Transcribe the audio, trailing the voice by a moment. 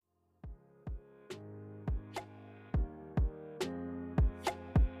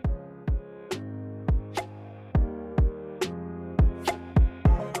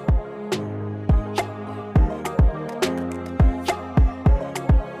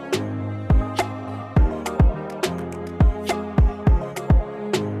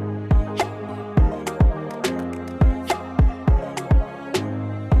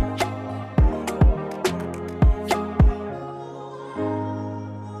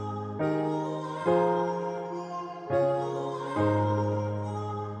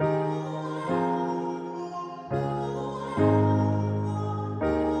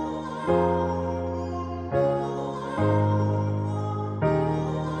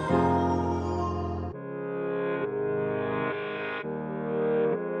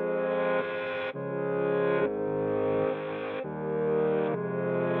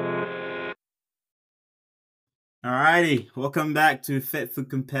Alrighty, welcome back to Fit for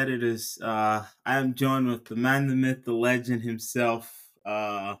Competitors. I am joined with the man, the myth, the legend himself.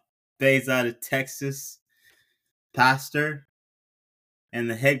 Based out of Texas, pastor, and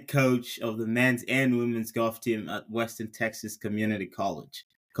the head coach of the men's and women's golf team at Western Texas Community College,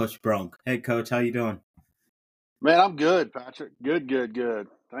 Coach Bronc. Hey, Coach, how you doing? Man, I'm good, Patrick. Good.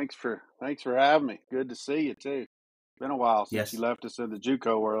 Thanks for having me. Good to see you too. Been a while since you Yes. left us in the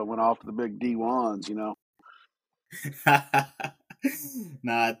JUCO world, went off to the big D1s.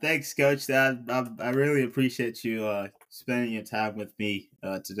 Nah, thanks, Coach. I really appreciate you spending your time with me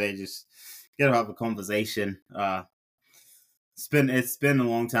today. Just get to have a conversation. It's been a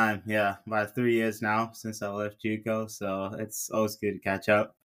long time, yeah, about 3 years now since I left JUCO, so it's always good to catch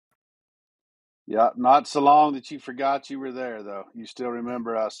up. Yeah, not so long that you forgot you were there though. You still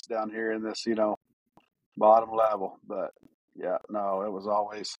remember us down here in this, bottom level. But yeah, no, it was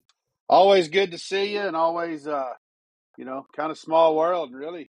always good to see you and always kind of small world and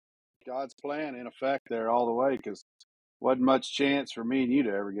really God's plan in effect there all the way because wasn't much chance for me and you to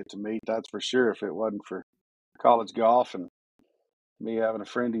ever get to meet, that's for sure, if it wasn't for college golf and me having a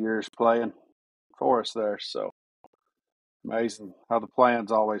friend of yours playing for us there. So amazing how the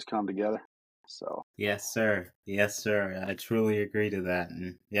plans always come together. So Yes, sir. Yes, sir. I truly agree to that.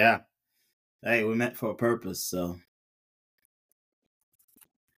 And yeah, hey, we met for a purpose. So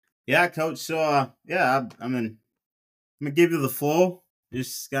yeah, Coach. So yeah, I'm gonna give you the floor.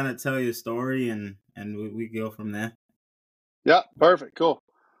 Just gonna tell you a story, and we go from there. yeah, perfect, cool.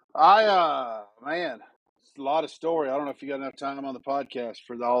 I man, it's a lot of story. I don't know if you got enough time on the podcast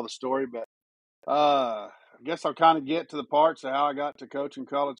for all the story, but I guess I'll kind of get to the parts of how I got to coaching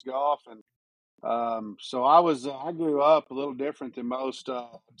college golf. And so I grew up a little different than most, I'd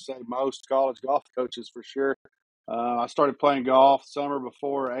say most college golf coaches for sure. I started playing golf summer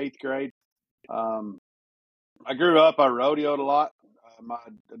before eighth grade. Um, I grew up, I rodeoed a lot.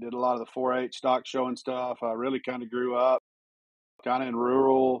 I did a lot of the 4-H stock showing stuff. I really kind of grew up kind of in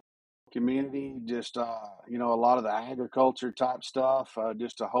rural community, just, a lot of the agriculture type stuff,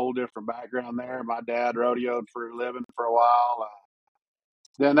 just a whole different background there. My dad rodeoed for a living for a while.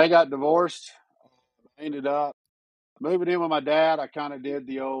 Then they got divorced. I ended up moving in with my dad. I kind of did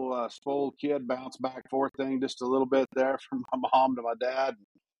the old spoiled kid bounce back forth thing just a little bit there from my mom to my dad.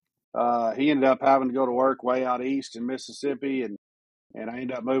 He ended up having to go to work way out east in Mississippi, and I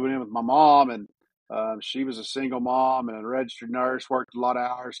ended up moving in with my mom. And she was a single mom and a registered nurse, worked a lot of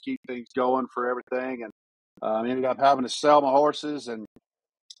hours, keep things going for everything, and ended up having to sell my horses. And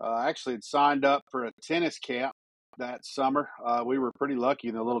actually had signed up for a tennis camp that summer. We were pretty lucky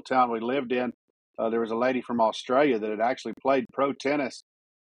in the little town we lived in. There was a lady from Australia that had actually played pro tennis.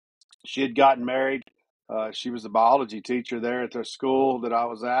 She had gotten married. She was the biology teacher there at the school that I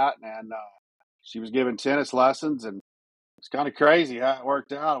was at, and she was giving tennis lessons. And it's kind of crazy how it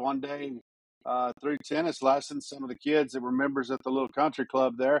worked out. One day, through tennis lessons, some of the kids that were members at the little country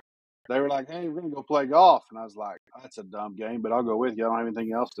club there, they were like, "Hey, we're gonna go play golf," and I was like, "That's a dumb game, but I'll go with you. I don't have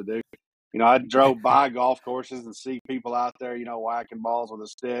anything else to do." I drove by golf courses and see people out there, whacking balls with a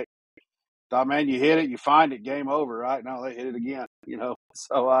stick. Thought, man, you hit it, you find it, game over, right? No, they hit it again.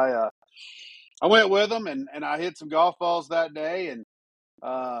 So I went with them and I hit some golf balls that day and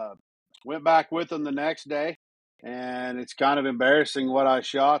uh, went back with them the next day. And it's kind of embarrassing what I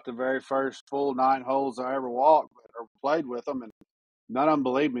shot the very first full 9 holes I ever walked or played with them. And none of them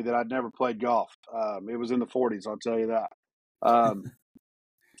believed me that I'd never played golf. It was in the 40s, I'll tell you that. Um,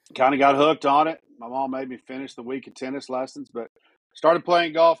 Kind of got hooked on it. My mom made me finish the week of tennis lessons, but started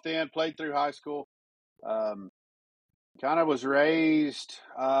playing golf then, played through high school. Um, Kind of was raised,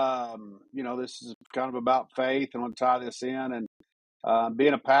 this is kind of about faith. I'm going to tie this in. And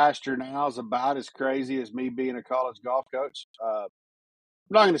being a pastor now is about as crazy as me being a college golf coach. I'm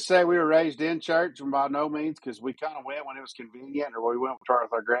not going to say we were raised in church, and by no means, because we kind of went when it was convenient, or we went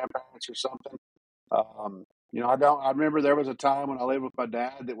with our grandparents or something. Um, I don't. I remember there was a time when I lived with my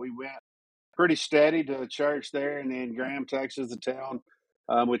dad that we went pretty steady to a church there in Graham, Texas, the town,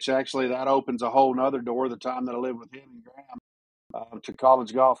 which actually that opens a whole nother door. The time that I lived with him in Graham, to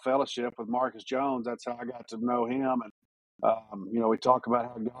college golf fellowship with Marcus Jones. That's how I got to know him. And we talk about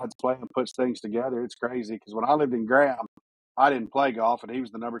how God's plan puts things together. It's crazy because when I lived in Graham, I didn't play golf, and he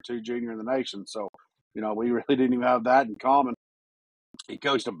was the number 2 junior in the nation. So, we really didn't even have that in common. He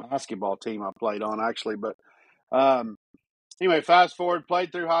coached a basketball team I played on, actually. But um, anyway, fast forward,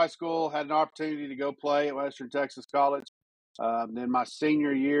 played through high school, had an opportunity to go play at Western Texas College. Then my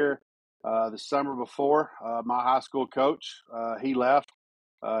senior year, the summer before, my high school coach, he left.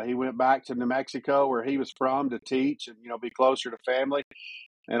 He went back to New Mexico, where he was from, to teach and be closer to family.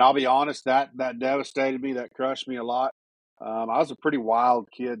 And I'll be honest, that devastated me. That crushed me a lot. I was a pretty wild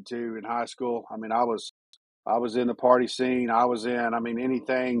kid too in high school. I mean, I was in the party scene. I was in. I mean,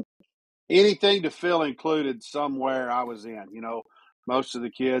 anything to feel included somewhere. I was in. You know, most of the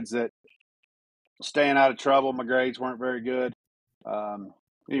kids that staying out of trouble. My grades weren't very good. Um,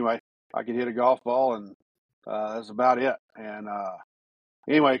 anyway, I could hit a golf ball, and that's about it. And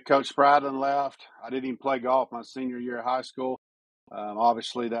anyway, Coach Spradlin left. I didn't even play golf my senior year of high school.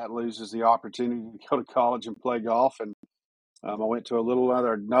 Obviously, that loses the opportunity to go to college and play golf. And I went to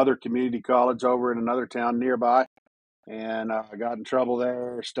another community college over in another town nearby, and I got in trouble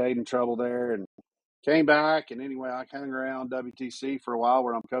there, stayed in trouble there, and came back. And anyway, I hung around WTC for a while,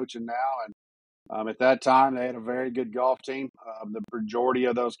 where I'm coaching now. And at that time, they had a very good golf team. The majority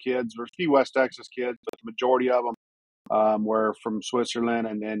of those kids were a few West Texas kids, but the majority of them were from Switzerland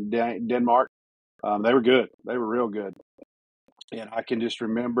and Denmark. They were good. They were real good. And I can just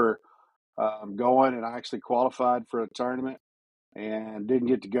remember going, and I actually qualified for a tournament and didn't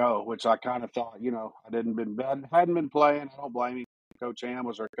get to go, which I kind of thought, hadn't been playing. I don't blame him. Coach Ham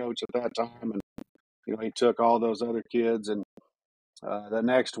was our coach at that time, and he took all those other kids. And the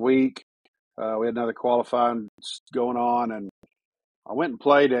next week, we had another qualifying going on, and I went and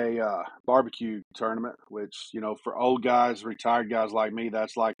played a barbecue tournament, which, for old guys, retired guys like me,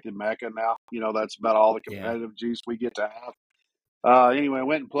 that's like the mecca now. That's about all the Yeah. competitive juice we get to have. Anyway, I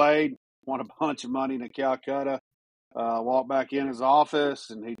went and played, won a bunch of money in Calcutta. Walked back in his office,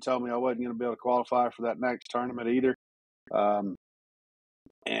 and he told me I wasn't going to be able to qualify for that next tournament either. Um,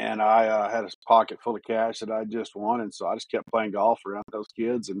 and I had a pocket full of cash that I just won, and so I just kept playing golf around those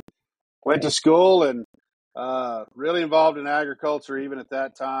kids and went to school and really involved in agriculture even at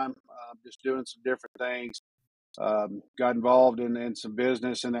that time, just doing some different things. Got involved in some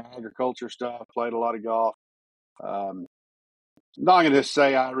business and agriculture stuff, played a lot of golf. Um, I'm not going to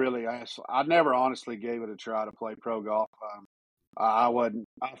say I never honestly gave it a try to play pro golf. I wasn't.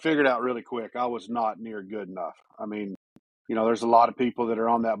 I figured out really quick I was not near good enough. I mean, there's a lot of people that are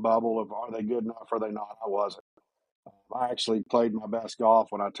on that bubble of are they good enough or are they not. I wasn't. I actually played my best golf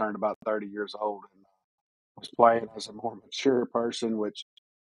when I turned about 30 years old and was playing as a more mature person, which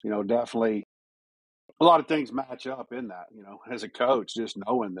definitely a lot of things match up in that. As a coach, just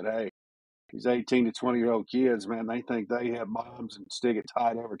knowing that hey, these 18 to 20-year-old kids, man, they think they have bombs and stick it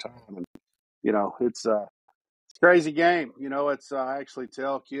tight every time, and it's crazy game. It's I actually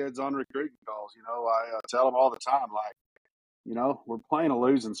tell kids on recruiting calls. I tell them all the time, like, we're playing a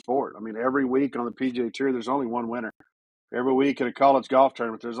losing sport. I mean, every week on the PGA Tour, there's only one winner. Every week at a college golf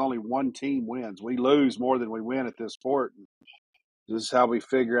tournament, there's only one team wins. We lose more than we win at this sport. This is how we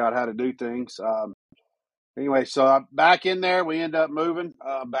figure out how to do things. Anyway, so I'm back in there. We end up moving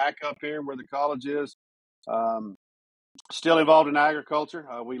back up here where the college is. Um, Still involved in agriculture.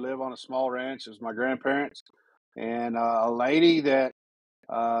 We live on a small ranch. It was my grandparents and um, a lady that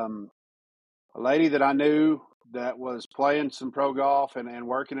I knew that was playing some pro golf and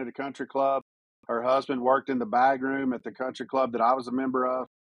working at a country club. Her husband worked in the bag room at the country club that I was a member of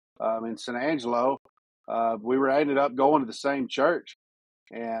in San Angelo. Ended up going to the same church,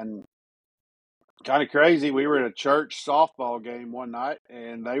 and kind of crazy. We were at a church softball game one night,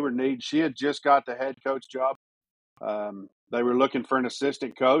 and she had just got the head coach job. They were looking for an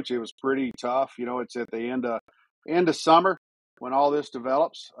assistant coach. It was pretty tough. It's at the end of summer when all this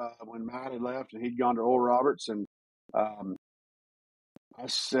develops. When Matt had left and he'd gone to Oral Roberts, and um, I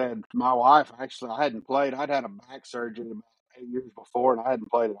said, my wife, actually, I hadn't played. I'd had a back surgery about 8 years before, and I hadn't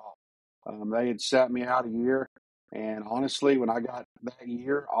played at all. They had sat me out a year. And honestly, when I got that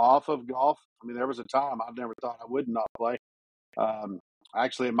year off of golf, I mean, there was a time I never thought I would not play. Um,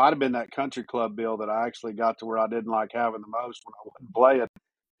 Actually, it might have been that country club bill that I actually got to where I didn't like having the most when I wasn't playing.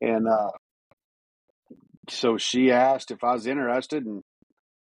 And so she asked if I was interested, and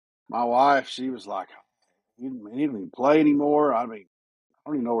my wife, she was like, "He didn't even play anymore. I mean, I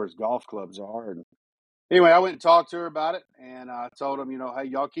don't even know where his golf clubs are." And anyway, I went and talked to her about it, and I told them, hey,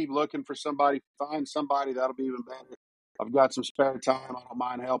 y'all keep looking for somebody, find somebody that'll be even better. I've got some spare time. I don't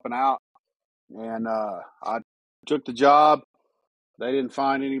mind helping out. And I took the job. They didn't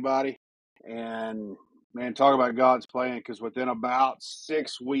find anybody. And man, talk about God's plan, because within about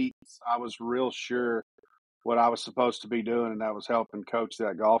 6 weeks, I was real sure what I was supposed to be doing, and that was helping coach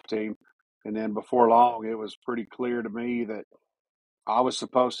that golf team. And then before long, it was pretty clear to me that I was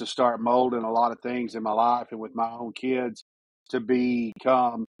supposed to start molding a lot of things in my life and with my own kids to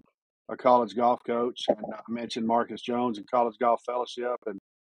become a college golf coach. And I mentioned Marcus Jones and College Golf Fellowship. And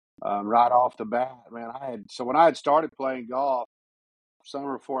right off the bat, man, when I had started playing golf,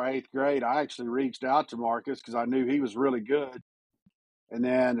 summer before eighth grade, I actually reached out to Marcus because I knew he was really good. And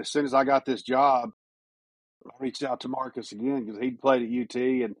then as soon as I got this job, I reached out to Marcus again because he'd played at UT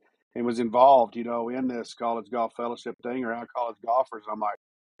and was involved, in this college golf fellowship thing around college golfers. I'm like,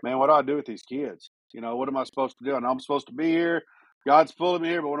 man, what do I do with these kids? What am I supposed to do? And I'm supposed to be here. God's pulling me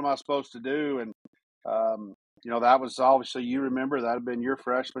here, but what am I supposed to do? And, that was obviously, you remember, that had been your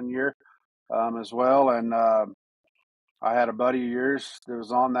freshman year as well. And I had a buddy of yours that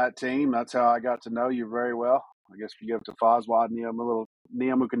was on that team. That's how I got to know you very well. I guess if you give to Foswad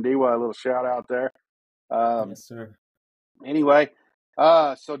Niamukandiwa a little shout out there. Yes, sir. Anyway,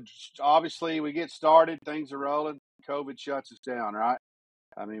 so obviously we get started, things are rolling. COVID shuts us down, right?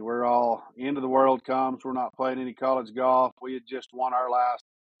 I mean, we're all end of the world comes. We're not playing any college golf. We had just won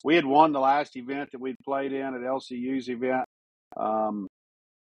we had won the last event that we'd played in at LCU's event.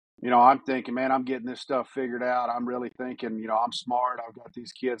 I'm thinking, man, I'm getting this stuff figured out. I'm really thinking, I'm smart. I've got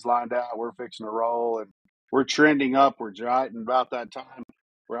these kids lined out. We're fixing to roll, and we're trending upwards, right? And about that time,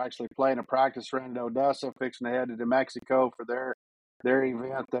 we're actually playing a practice round in Odessa, fixing to head to New Mexico for their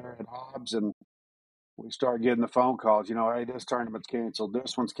event there at Hobbs. And we start getting the phone calls, hey, this tournament's canceled.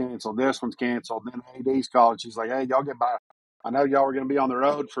 This one's canceled. This one's canceled. Then AD's called. She's like, hey, y'all get by. I know y'all were going to be on the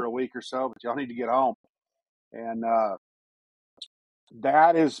road for a week or so, but y'all need to get home. And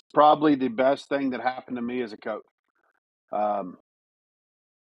that is probably the best thing that happened to me as a coach.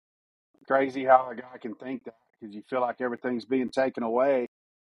 Crazy how a guy can think that because you feel like everything's being taken away.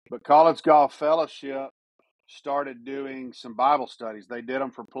 But College Golf Fellowship started doing some Bible studies. They did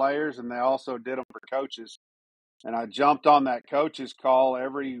them for players and they also did them for coaches. And I jumped on that coaches call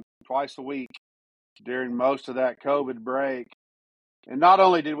twice a week during most of that COVID break. And not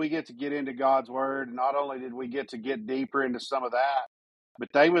only did we get to get into God's word, and not only did we get to get deeper into some of that, but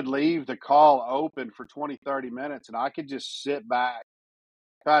they would leave the call open for 20, 30 minutes, and I could just sit back.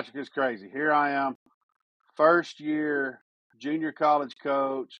 Patrick is crazy. Here I am, first year junior college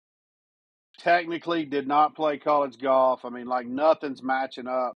coach, technically did not play college golf. I mean, like nothing's matching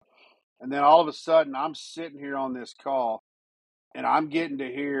up. And then all of a sudden, I'm sitting here on this call, and I'm getting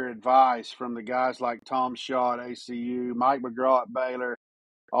to hear advice from the guys like Tom Shaw at ACU, Mike McGraw at Baylor,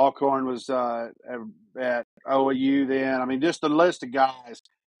 Alcorn was at OAU then. I mean, just a list of guys.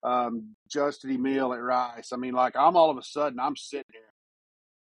 Justin Emile at Rice. I mean, like I'm all of a sudden I'm sitting here,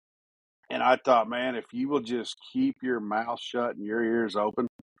 and I thought, man, if you will just keep your mouth shut and your ears open,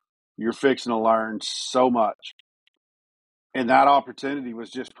 you're fixing to learn so much. And that opportunity was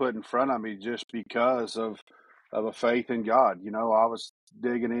just put in front of me just because of a faith in God. I was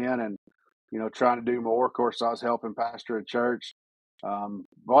digging in and trying to do more. Of course, I was helping pastor a church. Well,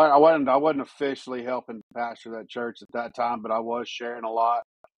 I wasn't officially helping pastor that church at that time, but I was sharing a lot.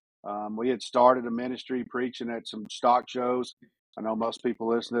 We had started a ministry preaching at some stock shows. I know most people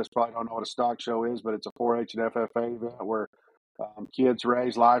listening to this probably don't know what a stock show is, but it's a 4-H and FFA event where kids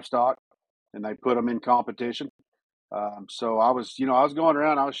raise livestock and they put them in competition. So I was going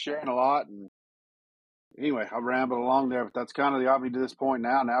around, I was sharing a lot, and anyway, I rambled along there, but that's kind of got me to this point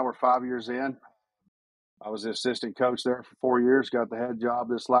now. Now we're 5 years in. I was the assistant coach there for 4 years, got the head job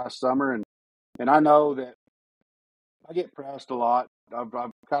this last summer. And I know that I get pressed a lot. I've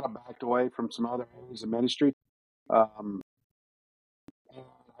kind of backed away from some other areas of ministry. And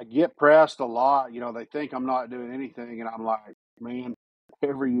I get pressed a lot. They think I'm not doing anything. And I'm like, man,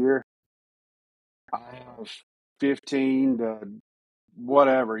 every year I have 15 to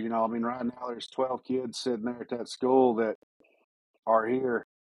whatever, I mean, right now there's 12 kids sitting there at that school that are here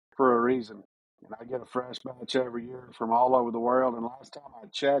for a reason. And I get a fresh batch every year from all over the world. And last time I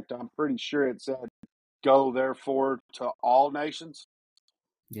checked, I'm pretty sure it said, go therefore to all nations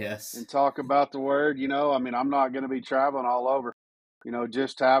Yes. and talk about the word. I mean, I'm not going to be traveling all over.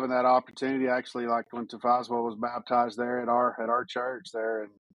 Just having that opportunity, actually, like when Tafazwa was baptized there at our church there.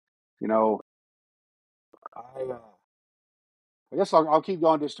 And, I guess I'll keep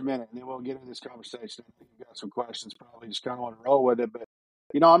going just a minute, and then we'll get into this conversation. I think you've got some questions, probably just kind of want to roll with it. But,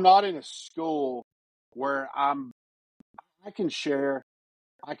 I'm not in a school where I can share,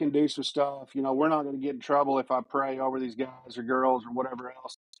 I can do some stuff. We're not going to get in trouble if I pray over these guys or girls or whatever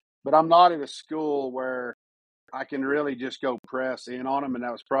else. But I'm not in a school where I can really just go press in on them, and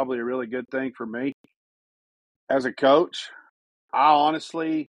that was probably a really good thing for me. As a coach, I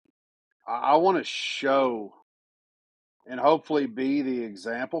honestly, I want to show and hopefully be the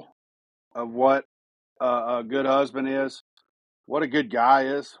example of what a good husband is, what a good guy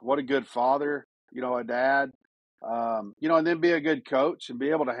is, what a good father, a dad, and then be a good coach and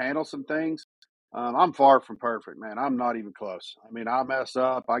be able to handle some things. I'm far from perfect, man. I'm not even close. I mean, I mess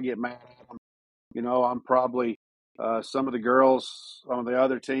up. I get mad at them. I'm probably some of the girls on the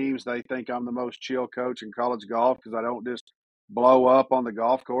other teams, they think I'm the most chill coach in college golf because I don't just blow up on the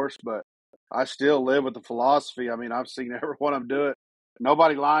golf course, but I still live with the philosophy. I mean, I've seen every one of them do it.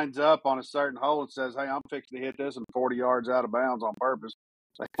 Nobody lines up on a certain hole and says, "Hey, I'm fixing to hit this in 40 yards out of bounds on purpose."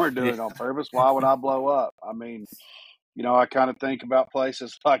 They weren't doing it on purpose. Why would I blow up? I mean, I kind of think about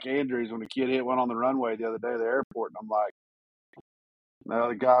places like Andrews when a kid hit one on the runway the other day at the airport, and I'm like,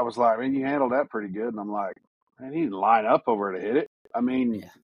 the guy was like, "Man, you handled that pretty good," and I'm like, "Man, he didn't line up over to hit it." I mean,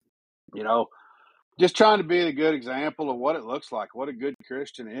 just trying to be a good example of what it looks like, what a good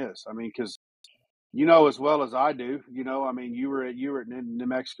Christian is. I mean, because as well as I do, I mean, you were at New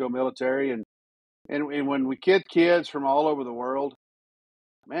Mexico military, and when we get kids from all over the world,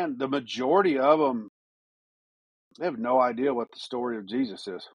 man, the majority of them, they have no idea what the story of Jesus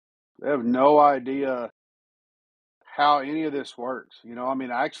is. They have no idea how any of this works. I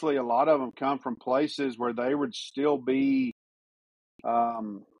mean, actually, a lot of them come from places where they would still be,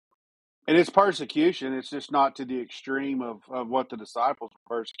 and it's persecution. It's just not to the extreme of what the disciples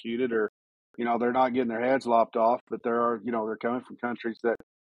were persecuted, or they're not getting their heads lopped off, but they're coming from countries that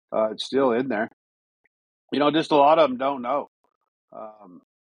it's still in there. Just a lot of them don't know.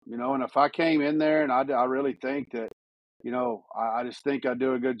 And if I came in there, and I really think that, I just think I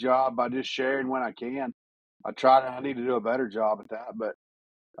do a good job by just sharing when I can. I need to do a better job at that, but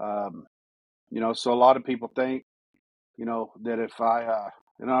so a lot of people think, that if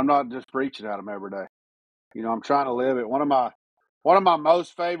I'm not just preaching at them every day. I'm trying to live it. One of my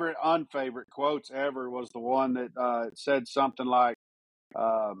most unfavorite quotes ever was the one that said something like,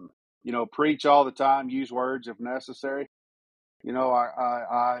 preach all the time, use words if necessary.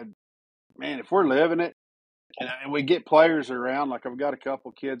 Man, if we're living it, and we get players around, like I've got a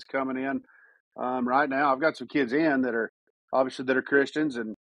couple kids coming in right now. I've got some kids in that are Christians,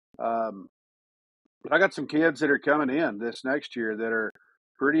 and but I got some kids that are coming in this next year that are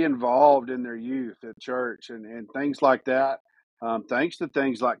pretty involved in their youth at church and things like that. Thanks to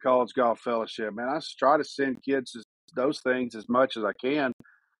things like College Golf Fellowship, man, I try to send kids those things as much as I can.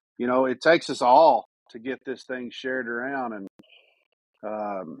 It takes us all to get this thing shared around, and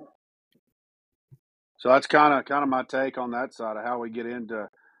so that's kind of my take on that side of how we get into,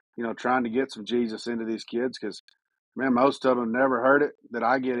 trying to get some Jesus into these kids, because, man, most of them never heard it that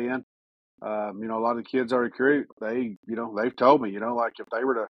I get in. A lot of the kids I recruit, they've told me, like if they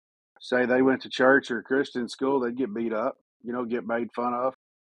were to say they went to church or Christian school, they'd get beat up, get made fun of.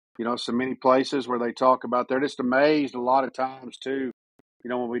 So many places where they talk about, they're just amazed a lot of times too,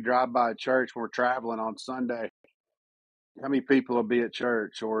 when we drive by a church, when we're traveling on Sunday, how many people will be at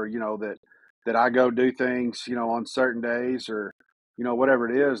church, or, that I go do things, on certain days, or, whatever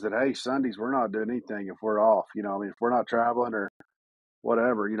it is, that, hey, Sundays, we're not doing anything if we're off, I mean, if we're not traveling or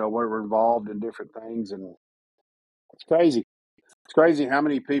whatever, we're involved in different things. And it's crazy. It's crazy how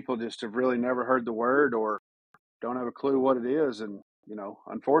many people just have really never heard the word or don't have a clue what it is. And,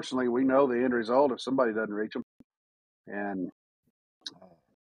 unfortunately, we know the end result if somebody doesn't reach them. And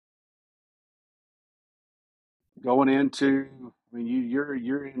going into, I mean, you're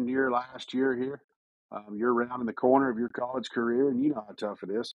in your last year here. You're around in the corner of your college career, and you know how tough it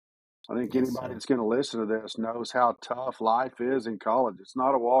is. I think Yes, anybody sir. that's going to listen to this knows how tough life is in college. It's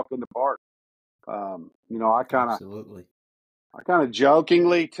not a walk in the park. Absolutely. I kind of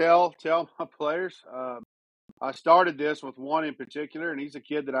jokingly tell my players. I started this with one in particular, and he's a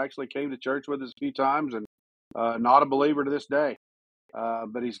kid that actually came to church with us a few times, and not a believer to this day.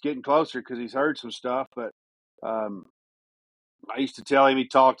 But he's getting closer because he's heard some stuff. But um, I used to tell him he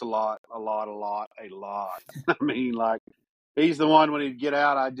talked a lot. I mean, like, he's the one when he'd get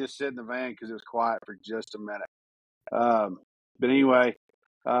out, I'd just sit in the van because it was quiet for just a minute. But anyway,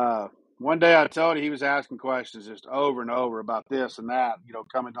 one day I told him, he was asking questions just over and over about this and that,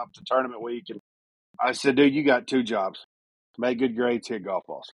 coming up to tournament week. And I said, dude, you got two jobs: make good grades, hit golf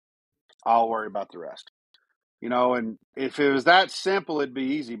balls. I'll worry about the rest. And if it was that simple, it'd be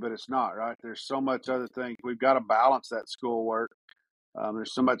easy, but it's not, right? There's so much other things. We've got to balance that schoolwork.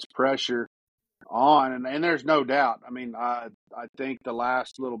 There's so much pressure on, and there's no doubt. I mean, I think the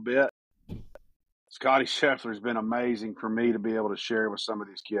last little bit, Scotty Scheffler's been amazing for me to be able to share with some of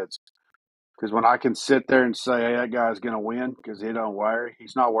these kids. Because when I can sit there and say, hey, that guy's going to win because he don't worry,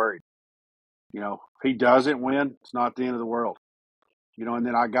 he's not worried. If he doesn't win, it's not the end of the world. And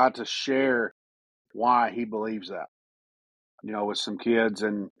then I got to share why he believes that, with some kids.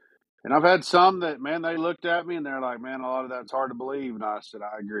 And I've had some that, man, they looked at me and they're like, man, a lot of that's hard to believe. And I said,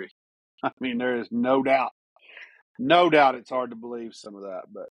 I agree. I mean, there is no doubt it's hard to believe some of that.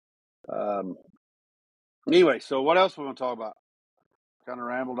 But anyway, so what else we want to talk about? kind of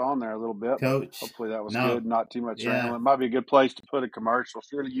rambled on there a little bit, but Coach. hopefully that was No, good. Not too much yeah. rambling. Might be a good place to put a commercial.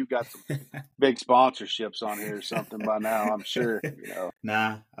 Surely you've got some big sponsorships on here or something by now, I'm sure,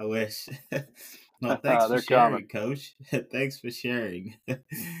 Nah, I wish. No, thanks for they're coming. sharing, Coach. Thanks for sharing.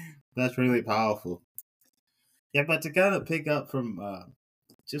 That's really powerful. Yeah, but to kind of pick up from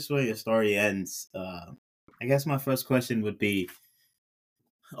just where your story ends, I guess my first question would be: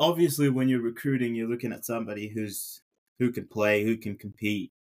 obviously, when you're recruiting, you're looking at somebody who can play, who can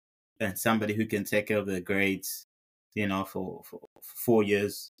compete, and somebody who can take care of their grades. For 4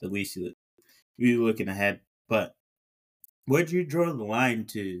 years at least, you're looking ahead. But where do you draw the line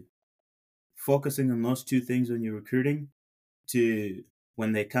to focusing on those two things when you're recruiting, to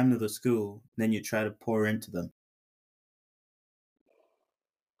when they come to the school, then you try to pour into them?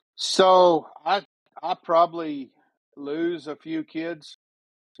 So I probably lose a few kids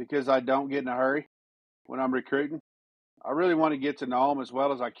because I don't get in a hurry when I'm recruiting. I really want to get to know them as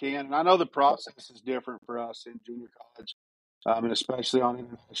well as I can. And I know the process is different for us in junior college, and especially on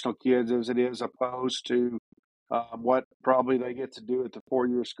international kids as it is opposed to what probably they get to do at the 4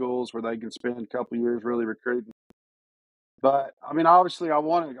 year schools where they can spend a couple years really recruiting. But I mean, obviously, I do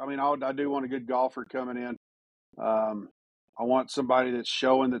want a good golfer coming in. Um, I want somebody that's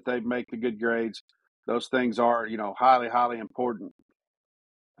showing that they make the good grades. Those things are, highly, highly important.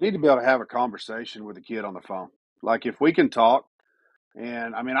 I need to be able to have a conversation with a kid on the phone. Like if we can talk,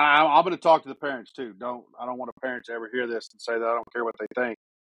 and I mean, I'm going to talk to the parents too. I don't want the parents to ever hear this and say that I don't care what they think.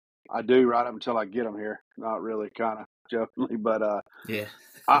 I do right up until I get them here. Not really, kind of jokingly, but Yeah.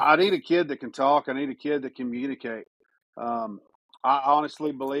 I need a kid that can talk. I need a kid that can communicate. Um, I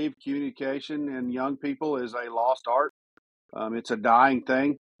honestly believe communication in young people is a lost art. It's a dying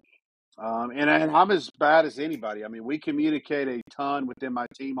thing. And I'm as bad as anybody. I mean, we communicate a ton within my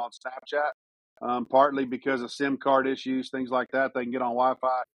team on Snapchat, partly because of SIM card issues, things like that. They can get on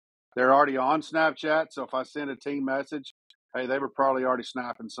Wi-Fi. They're already on Snapchat, so if I send a team message, hey, they were probably already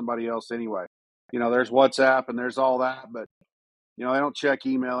snapping somebody else anyway. There's WhatsApp and there's all that, but they don't check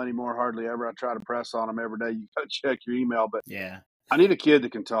email anymore hardly ever. I try to press on them every day. You got to check your email, but Yeah. I need a kid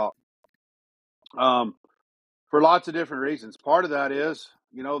that can talk. Um, for lots of different reasons. Part of that is,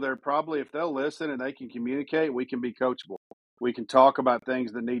 they're probably, if they'll listen and they can communicate, we can be coachable. We can talk about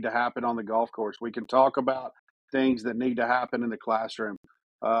things that need to happen on the golf course. We can talk about things that need to happen in the classroom.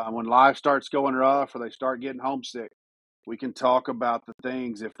 When life starts going rough or they start getting homesick, we can talk about the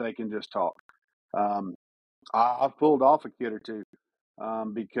things if they can just talk. Um, I've pulled off a kid or two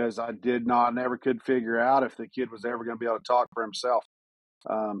because never could figure out if the kid was ever going to be able to talk for himself.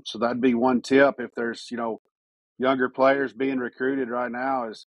 So that'd be one tip. If there's, younger players being recruited right now,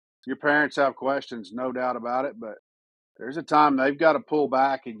 is your parents have questions, no doubt about it, but there's a time they've got to pull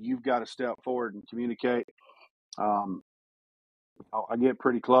back and you've got to step forward and communicate. Um, I get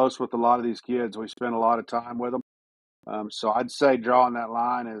pretty close with a lot of these kids. We spend a lot of time with them. So I'd say drawing that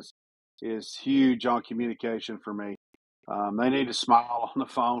line is huge on communication for me. They need to smile on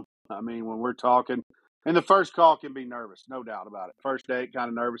the phone. I mean, when we're talking, and the first call can be nervous, no doubt about it. First date, kind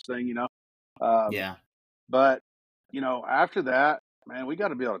of nervous thing. Um, Yeah. but after that, man, we got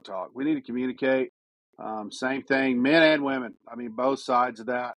to be able to talk. We need to communicate. Same thing, men and women. I mean, both sides of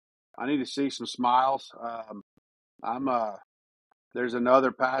that. I need to see some smiles. I'm There's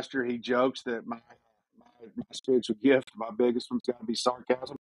another pastor. He jokes that my spiritual gift, my biggest one's got to be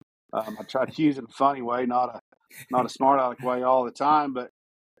sarcasm. I try to use it in a funny way, not a smart aleck way all the time. But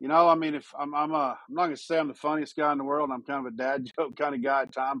I mean, if I'm not going to say I'm the funniest guy in the world. I'm kind of a dad joke kind of guy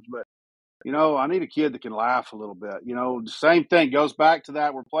at times, but I need a kid that can laugh a little bit. The same thing goes back to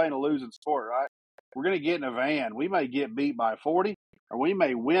that. We're playing a losing sport, right? We're going to get in a van. We may get beat by 40 or we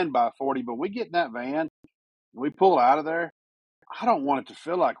may win by 40, but we get in that van and we pull out of there. I don't want it to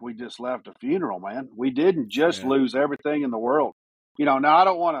feel like we just left a funeral, man. We didn't just Sure. lose everything in the world. Now I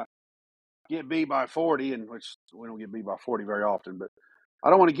don't want to get beat by 40, and which we don't get beat by 40 very often, but I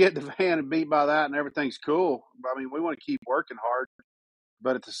don't want to get in the van and beat by that and everything's cool. I mean, we want to keep working hard.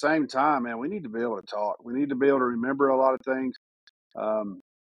 But at the same time, man, we need to be able to talk. We need to be able to remember a lot of things. Um,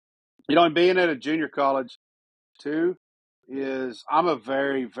 and being at a junior college too is I'm a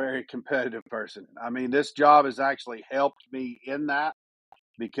very, very competitive person. I mean, this job has actually helped me in that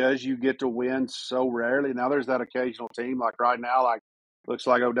because you get to win so rarely. Now there's that occasional team like right now, like looks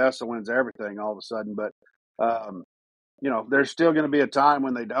like Odessa wins everything all of a sudden, but um, there's still going to be a time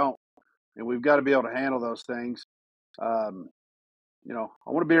when they don't, and we've got to be able to handle those things. Um, I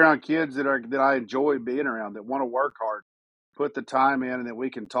want to be around kids that I enjoy being around, that want to work hard, put the time in, and that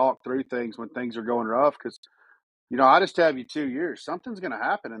we can talk through things when things are going rough. Because I just have you 2 years. Something's going to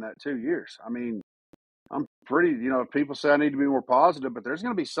happen in that 2 years. I mean, I'm pretty, people say I need to be more positive, but there's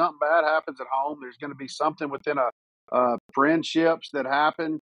going to be something bad happens at home. There's going to be something within friendships that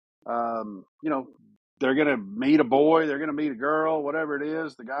happen. They're going to meet a boy, they're going to meet a girl, whatever it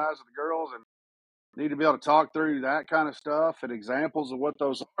is, the guys or the girls, and need to be able to talk through that kind of stuff and examples of what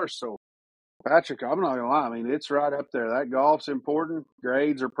those are. So, Patrick, I'm not going to lie. I mean, it's right up there. That golf's important.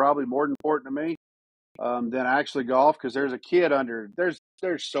 Grades are probably more important to me than actually golf, because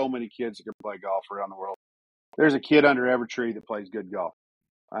there's so many kids that can play golf around the world. There's a kid under every tree that plays good golf.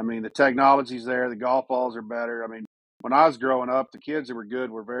 I mean, the technology's there. The golf balls are better. I mean, when I was growing up, the kids that were good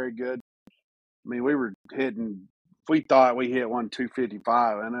were very good. I mean, we were hitting. We thought we hit one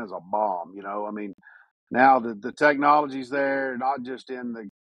 255, and it was a bomb. I mean, now the technology's there, not just in the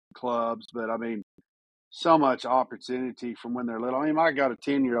clubs, but I mean, so much opportunity from when they're little. I mean, I got a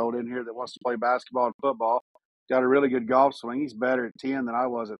 10-year-old in here that wants to play basketball and football. Got a really good golf swing. He's better at 10 than I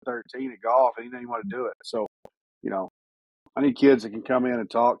was at 13 at golf, and he didn't want to do it. So, you know, I need kids that can come in and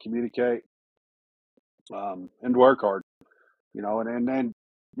talk, communicate, and work hard. And then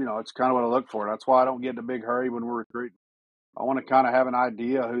it's kind of what I look for. That's why I don't get in a big hurry when we're recruiting. I want to kind of have an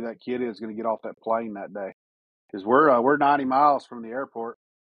idea who that kid is going to get off that plane that day, because we're 90 miles from the airport.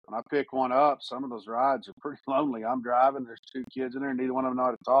 When I pick one up, some of those rides are pretty lonely. I'm driving. There's two kids in there. Neither one of them know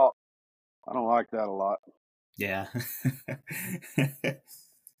how to talk. I don't like that a lot. Yeah.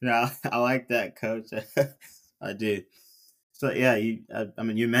 No, I like that, coach. I do. So yeah, I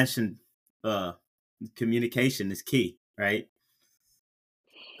mean, you mentioned uh communication is key, right?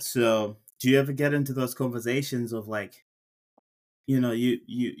 So do you ever get into those conversations of like,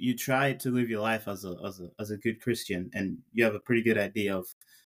 you try to live your life as a good Christian, and you have a pretty good idea of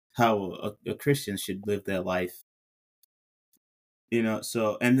how a Christian should live their life.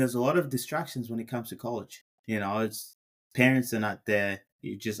 So, and there's a lot of distractions when it comes to college. It's parents are not there.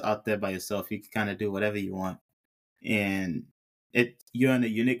 You're just out there by yourself. You can kind of do whatever you want. And you're in a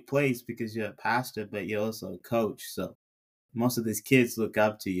unique place because you're a pastor, but you're also a coach. So most of these kids look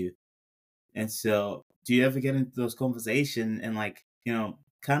up to you. And so do you ever get into those conversations and like,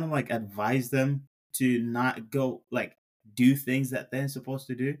 kind of like advise them to not go like do things that they're supposed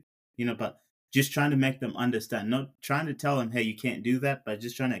to do, but just trying to make them understand, not trying to tell them, hey, you can't do that, but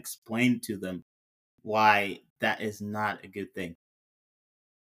just trying to explain to them why that is not a good thing.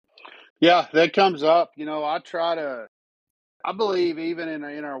 Yeah, that comes up. I believe even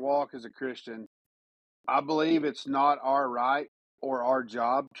in our walk as a Christian, I believe it's not our right or our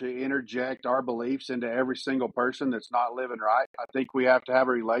job to interject our beliefs into every single person that's not living right. I think we have to have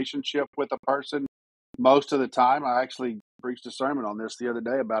a relationship with a person most of the time. I actually preached a sermon on this the other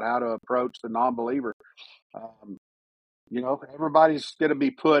day about how to approach the non-believer. Um, everybody's going to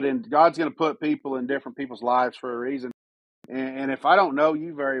be God's going to put people in different people's lives for a reason. And if I don't know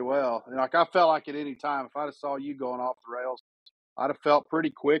you very well, and like I felt like at any time, if I'd have saw you going off the rails, I'd have felt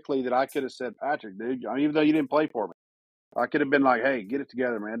pretty quickly that I could have said, Patrick, dude, I mean, even though you didn't play for me, I could have been like, hey, get it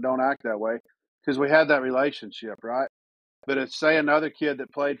together, man. Don't act that way. Because we had that relationship, right? But it's say another kid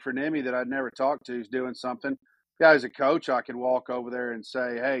that played for NIMI that I'd never talked to is doing something. Guy, as a coach, I could walk over there and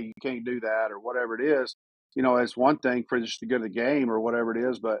say, hey, you can't do that or whatever it is. As one thing for just to go to the game or whatever it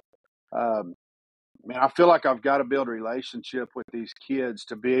is. But, man, I feel like I've got to build a relationship with these kids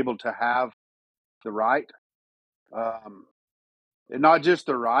to be able to have the right. Um, and not just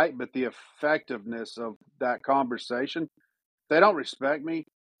the right, but the effectiveness of that conversation. If they don't respect me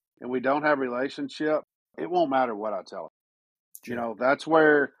and we don't have a relationship, it won't matter what I tell them. Sure. That's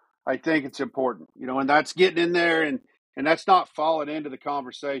where I think it's important, and that's getting in there and that's not falling into the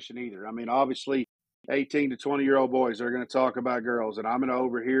conversation either. I mean, obviously 18 to 20-year-old boys are going to talk about girls, and I'm going to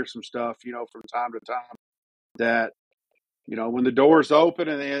overhear some stuff, from time to time that, when the door's open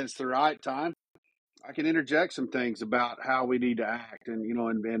and it's the right time, I can interject some things about how we need to act and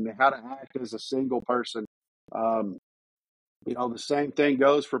how to act as a single person. Um, the same thing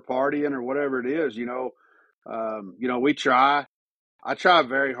goes for partying or whatever it is, I try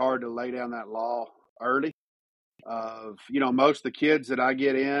very hard to lay down that law early of, most of the kids that I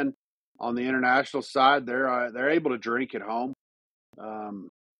get in on the international side, they're able to drink at home. Um,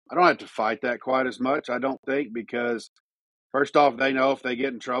 I don't have to fight that quite as much, I don't think, because first off, they know if they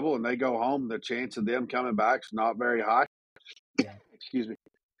get in trouble and they go home, the chance of them coming back is not very high. Yeah. Excuse me.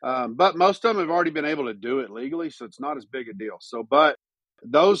 But most of them have already been able to do it legally, so it's not as big a deal. So, but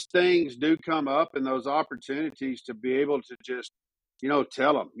those things do come up, and those opportunities to be able to just,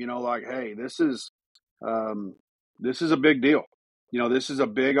 tell them, like, hey, um, this is a big deal. This is a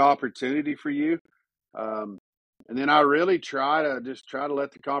big opportunity for you. Um, and then I really try to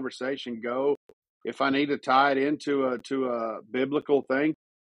let the conversation go. If I need to tie it into a biblical thing,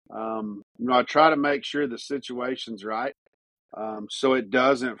 I try to make sure the situation's right, so it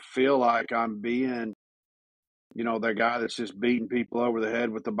doesn't feel like I'm being, the guy that's just beating people over the head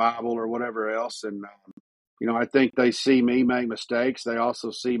with the Bible or whatever else. And I think they see me make mistakes. They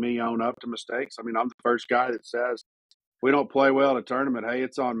also see me own up to mistakes. I mean, I'm the first guy that says, we don't play well at a tournament. Hey,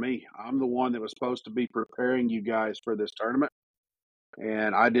 it's on me. I'm the one that was supposed to be preparing you guys for this tournament.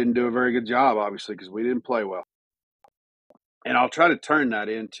 And I didn't do a very good job, obviously, because we didn't play well. And I'll try to turn that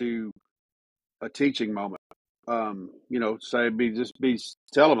into a teaching moment. Tell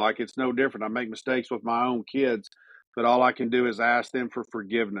them like it's no different. I make mistakes with my own kids, but all I can do is ask them for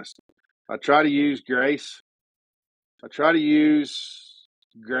forgiveness. I try to use grace. I try to use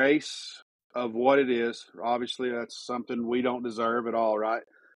grace of what it is. Obviously, that's something we don't deserve at all, right?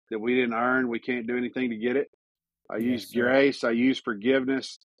 That we didn't earn. We can't do anything to get it. I use Yes, sir. grace. I use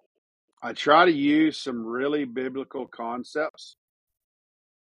forgiveness. I try to use some really biblical concepts,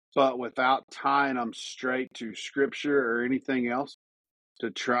 but without tying them straight to scripture or anything else,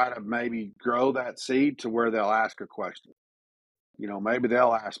 to try to maybe grow that seed to where they'll ask a question. Maybe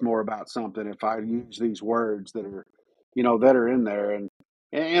they'll ask more about something if I use these words that are, that are in there.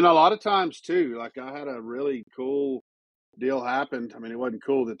 And a lot of times too, like I had a really cool deal happen. I mean, it wasn't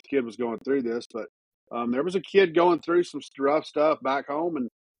cool that the kid was going through this, but there was a kid going through some rough stuff back home,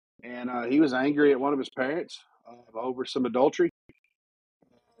 and he was angry at one of his parents over some adultery.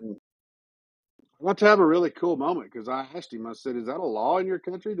 And I got to have a really cool moment because I asked him, I said, "Is that a law in your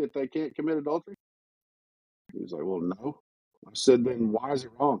country that they can't commit adultery?" He was like, "Well, no." I said, "Then why is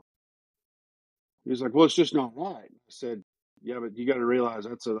it wrong?" He was like, "Well, it's just not right." I said, "Yeah, but you got to realize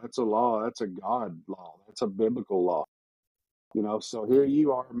that's a law. That's a God law. That's a biblical law. So here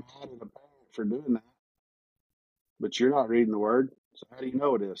you are mad at a parent for doing that, but you're not reading the word. So how do you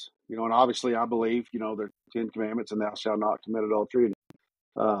know it is? And obviously I believe, the 10 commandments and thou shalt not commit adultery.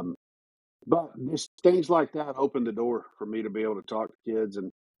 Um, but just things like that opened the door for me to be able to talk to kids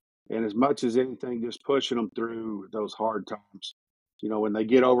and as much as anything, just pushing them through those hard times. When they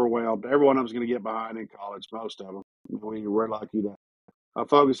get overwhelmed, every one of them's going to get behind in college, most of them. We're lucky to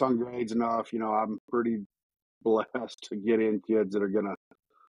focus on grades enough. I'm pretty blessed to get in kids that are going to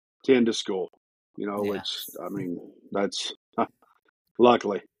tend to school, which, Yes. I mean, that's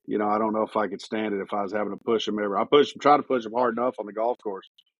luckily. I don't know if I could stand it if I was having to push them ever. Try to push them hard enough on the golf course.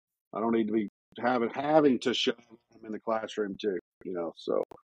 I don't need to be having to shove them in the classroom too, so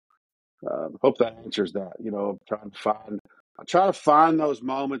hope that answers that. I try to find those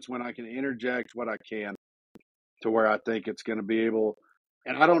moments when I can interject what I can to where I think it's going to be able.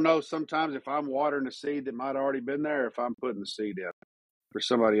 And I don't know sometimes if I'm watering a seed that might already been there, if I'm putting the seed in for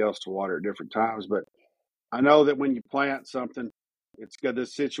somebody else to water at different times. But I know that when you plant something, the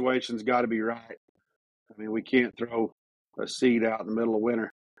situation's got to be right. I mean, we can't throw a seed out in the middle of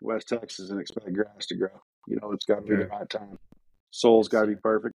winter, West Texas, and expect grass to grow. It's got to be the Sure. right time. Soil's Yes, got to be sir.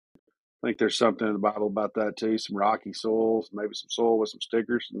 perfect. I think there's something in the Bible about that too. Some rocky soils, maybe some soil with some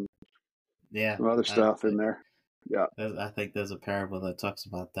stickers and Yeah. some other I stuff in there. Yeah, I think there's a parable that talks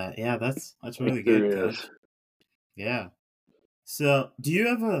about that. Yeah, that's really good, there is. Coach. Yeah. So, do you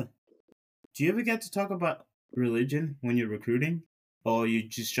ever get to talk about religion when you're recruiting, or you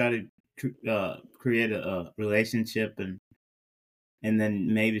just try to create a relationship and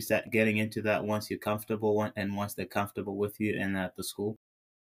then maybe start getting into that once you're comfortable and once they're comfortable with you and at the school?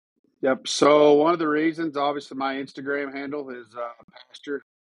 Yep. So one of the reasons, obviously, my Instagram handle is pastor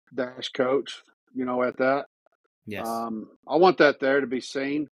dash coach. At that, Yes. I want that there to be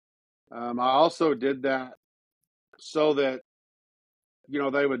seen. I also did that so that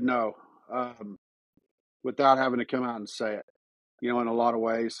they would know without having to come out and say it. In a lot of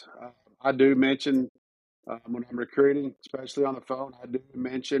ways, I do mention when I'm recruiting, especially on the phone, I do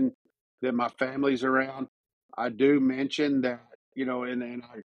mention that my family's around. I do mention that, and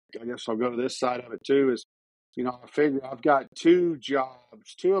I guess I'll go to this side of it too is, I figure I've got two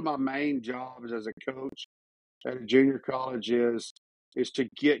jobs. Two of my main jobs as a coach at a junior college is to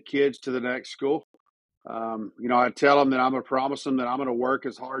get kids to the next school. I tell them that I'm going to promise them that I'm going to work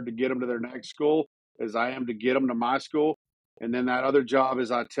as hard to get them to their next school as I am to get them to my school. And then that other job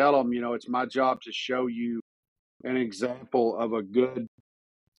is I tell them, it's my job to show you an example of a good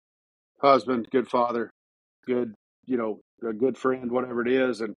husband, good father, good, a good friend, whatever it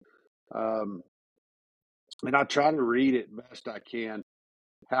is. Um, and I try to read it best I can,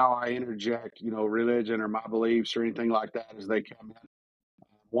 how I interject, religion or my beliefs or anything like that as they come in.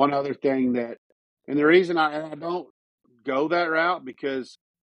 One other thing and the reason I don't go that route because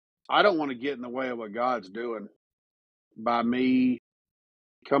I don't want to get in the way of what God's doing by me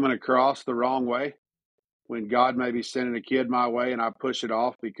coming across the wrong way. when God may be sending a kid my way and I push it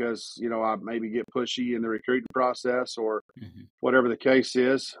off because, I maybe get pushy in the recruiting process or Mm-hmm. whatever the case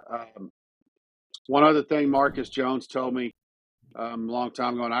is. One other thing Marcus Jones told me a long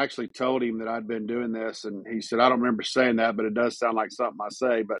time ago, and I actually told him that I'd been doing this, and he said, I don't remember saying that, but it does sound like something I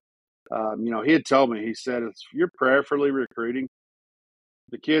say. But, he had told me, he said, if you're prayerfully recruiting,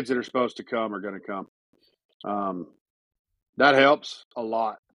 the kids that are supposed to come are going to come. That helps a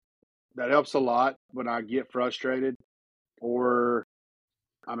lot. That helps a lot when I get frustrated or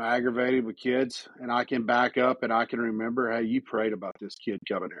I'm aggravated with kids and I can back up and I can remember, hey, you prayed about this kid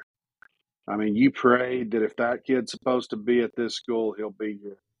coming here. I mean, you prayed that if that kid's supposed to be at this school, he'll be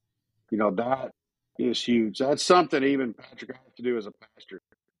here. That is huge. That's something even Patrick I have to do as a pastor.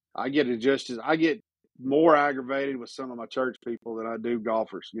 I get more aggravated with some of my church people than I do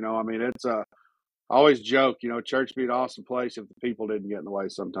golfers. I mean, it's I always joke, church would be an awesome place if the people didn't get in the way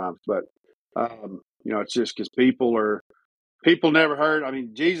sometimes. But it's just because people never hurt. I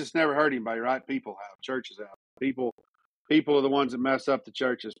mean, Jesus never hurt anybody, right? People have. Churches have. People are the ones that mess up the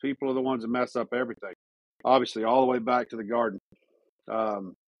churches. People are the ones that mess up everything. Obviously, all the way back to the garden.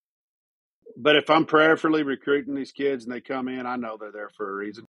 But if I'm prayerfully recruiting these kids and they come in, I know they're there for a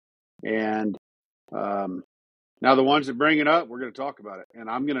reason. And now the ones that bring it up, we're going to talk about it. And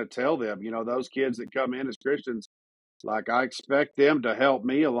I'm going to tell them, those kids that come in as Christians, like I expect them to help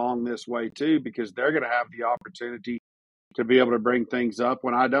me along this way too, because they're going to have the opportunity to be able to bring things up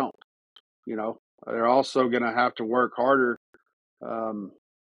when I don't. They're also going to have to work harder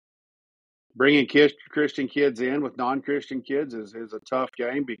bringing Christian kids in with non-Christian kids is a tough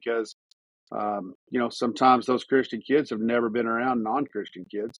game because, sometimes those Christian kids have never been around non-Christian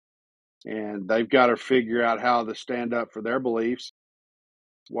kids and they've got to figure out how to stand up for their beliefs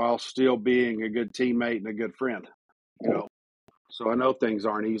while still being a good teammate and a good friend, So I know things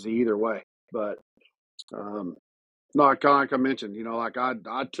aren't easy either way, but, like I mentioned, like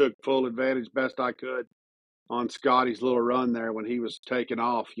I took full advantage best I could on Scotty's little run there when he was taking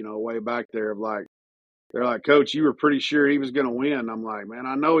off, way back there of like, they're like, Coach, you were pretty sure he was going to win. I'm like, man,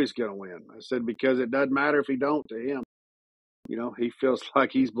 I know he's going to win. I said, because it doesn't matter if he don't to him. He feels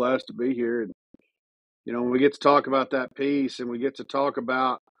like he's blessed to be here. And, when we get to talk about that piece and we get to talk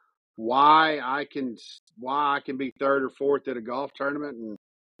about why I can be third or fourth at a golf tournament, and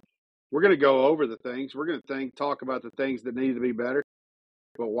we're going to go over the things. We're going to talk about the things that need to be better.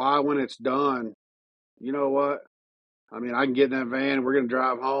 But why, when it's done, you know what? I mean, I can get in that van and we're going to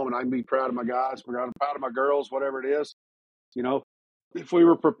drive home and I can be proud of my guys. We're going to be proud of my girls, whatever it is. If we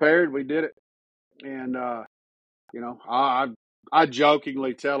were prepared, we did it. And, I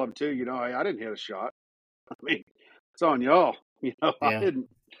jokingly tell them too, hey, I didn't hit a shot. I mean, it's on y'all. I Yeah. didn't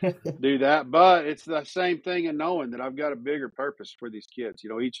do that. But it's the same thing in knowing that I've got a bigger purpose for these kids,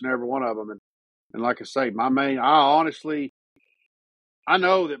 each and every one of them. And like I say, I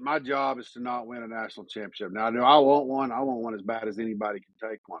know that my job is to not win a national championship. Now, do I want one? I want one as bad as anybody can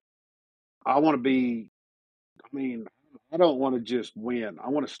take one. I want to be, I mean, I don't want to just win. I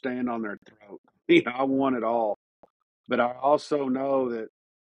want to stand on their throat. I want it all. But I also know that,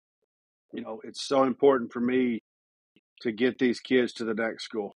 it's so important for me to get these kids to the next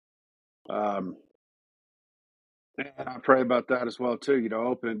school. Um, and I pray about that as well, too,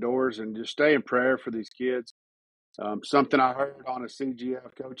 opening doors and just stay in prayer for these kids. Something I heard on a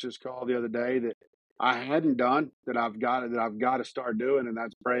CGF coaches call the other day that I hadn't done that I've got to start doing, and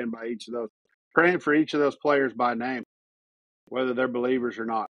that's praying for each of those players by name, whether they're believers or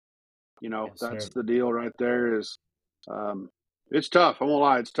not. Yes, That's sir. the deal right there. Is it's tough. I won't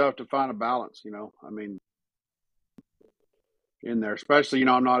lie, it's tough to find a balance. I mean, in there, especially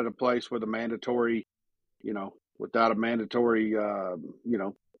I'm not at a place with a mandatory, without a mandatory,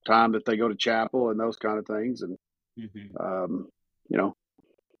 time that they go to chapel and those kind of things, and Mm-hmm. you know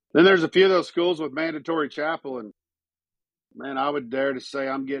then there's a few of those schools with mandatory chapel, and man, I would dare to say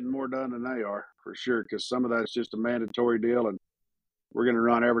I'm getting more done than they are for sure, because some of that's just a mandatory deal, and we're going to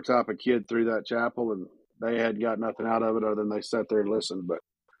run every type of kid through that chapel, and they had got nothing out of it other than they sat there and listened. But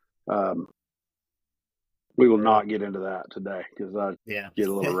we will Right. not get into that today because I Yeah. get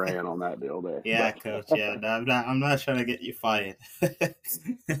a little rant on that deal there. Yeah, coach. Yeah, no, I'm not trying to get you fired. But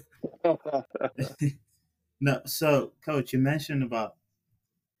No, so coach, you mentioned about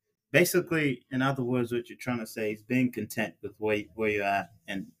basically, in other words, what you're trying to say is being content with where you're at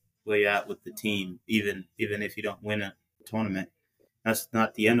and where you're at with the team, even if you don't win a tournament. That's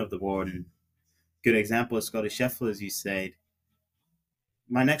not the end of the world. And good example is Scotty Scheffler, as you said.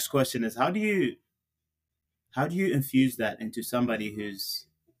 My next question is how do you infuse that into somebody who's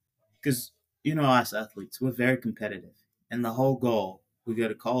because us athletes, we're very competitive, and the whole goal, we go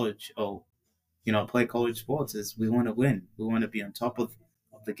to college, oh, play college sports is we want to win. We want to be on top of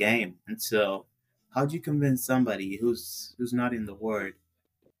the game. And so how do you convince somebody who's not in the word,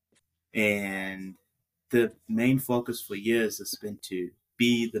 and the main focus for years has been to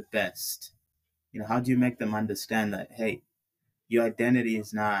be the best? How do you make them understand that, hey, your identity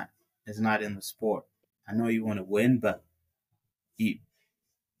is not in the sport? I know you want to win, but you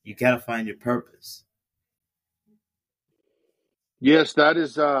you gotta find your purpose. Yes, that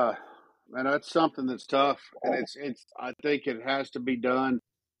is, and that's something that's tough, and it's. I think it has to be done.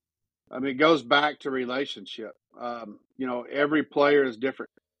 I mean, it goes back to relationship. Every player is different.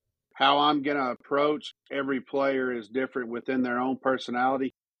 How I'm going to approach every player is different within their own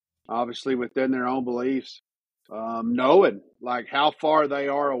personality, obviously within their own beliefs. Knowing like how far they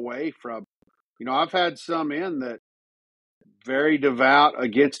are away from. I've had some in that very devout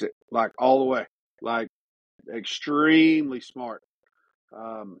against it, like all the way, like extremely smart.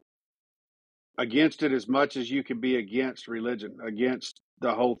 Um, Against it as much as you can be against religion, against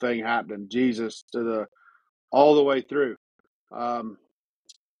the whole thing happening, Jesus to the all the way through. Um,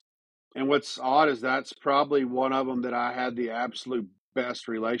 and what's odd is that's probably one of them that I had the absolute best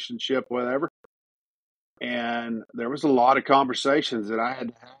relationship with ever. And there was a lot of conversations that I had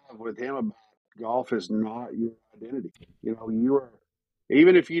to have with him about golf is not your identity. You are,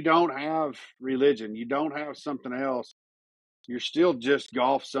 even if you don't have religion, you don't have something else, you're still just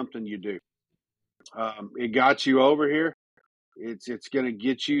golf, something you do. It got you over here. It's going to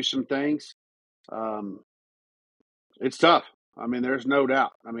get you some things. Um, it's tough. I mean, there's no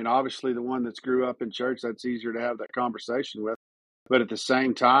doubt. I mean, obviously, the one that's grew up in church, that's easier to have that conversation with. But at the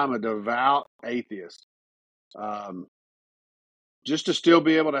same time, a devout atheist, um, just to still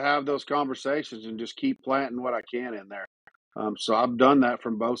be able to have those conversations and just keep planting what I can in there. So I've done that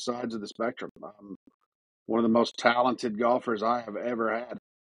from both sides of the spectrum. One of the most talented golfers I have ever had.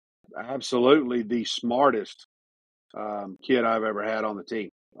 Absolutely the smartest kid I've ever had on the team.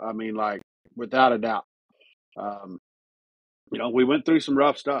 I mean, like, without a doubt. Um, we went through some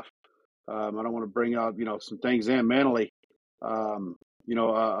rough stuff. I don't want to bring up, some things in mentally. Um,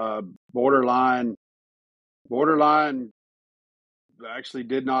 borderline, borderline actually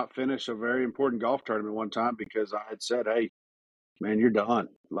did not finish a very important golf tournament one time because I had said, "Hey, man, you're done.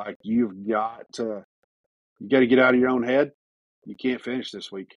 Like, you got to get out of your own head. You can't finish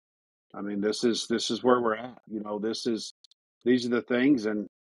this week. I mean, this is where we're at. These are the things." And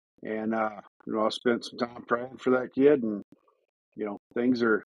I spent some time praying for that kid, and things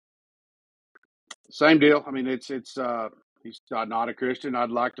are same deal. I mean, it's he's not a Christian.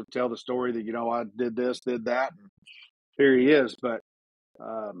 I'd like to tell the story that I did this, did that, and here he is. But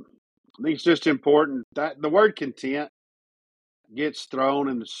um, I think it's just important that the word content gets thrown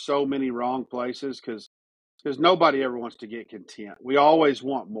in so many wrong places because nobody ever wants to get content. We always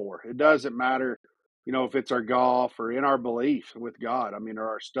want more. It doesn't matter, if it's our golf or in our belief with God. I mean, or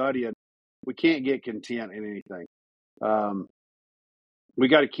our studying, we can't get content in anything. Um, we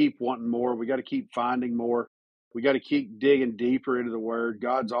got to keep wanting more. We got to keep finding more. We got to keep digging deeper into the word.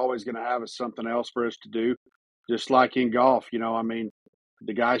 God's always going to have us something else for us to do, just like in golf. I mean,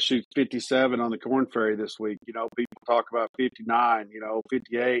 the guy shoots 57 on the Corn Ferry this week. People talk about 59,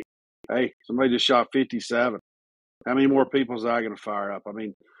 58. Hey, somebody just shot 57. How many more people is that going to fire up? I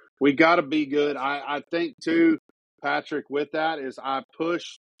mean, we got to be good. I think, too, Patrick, with that is I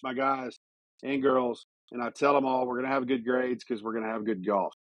push my guys and girls, and I tell them all we're going to have good grades because we're going to have good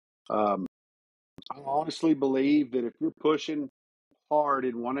golf. Um, I honestly believe that if you're pushing hard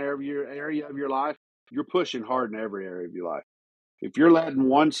in one area of your life, you're pushing hard in every area of your life. If you're letting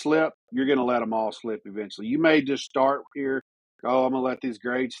one slip, you're going to let them all slip eventually. You may just start here. Oh, I'm going to let these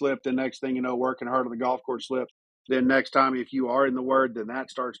grades slip. The next thing you know, working hard on the golf course slips. Then next time, if you are in the word, then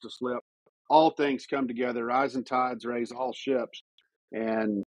that starts to slip. All things come together. Rising tides raise all ships.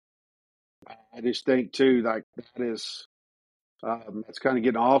 And I just think, too, like that is that's kind of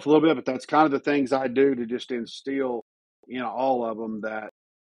getting off a little bit, but that's kind of the things I do to just instill in all of them that,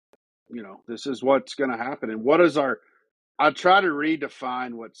 this is what's going to happen. And I try to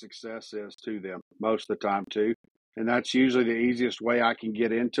redefine what success is to them most of the time too. And that's usually the easiest way I can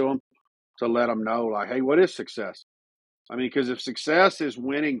get into them to let them know, like, hey, what is success? I mean, because if success is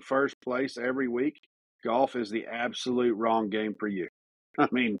winning first place every week, golf is the absolute wrong game for you. I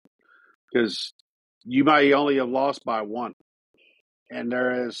mean, because you may only have lost by one. And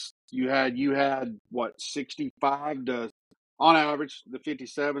you had what, 65 to, on average, the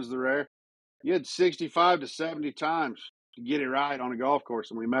 57 is the rare. You had 65 to 70 times to get it right on a golf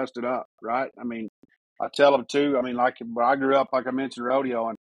course, and we messed it up, right? I mean, I tell them too. I mean, like when I grew up, like I mentioned, rodeo,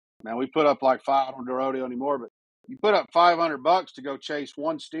 and man, we put up like 500 rodeo anymore, but you put up $500 to go chase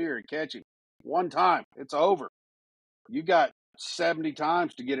one steer and catch him. one time. It's over. You got 70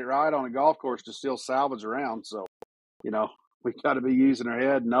 times to get it right on a golf course to still salvage around. So, we got to be using our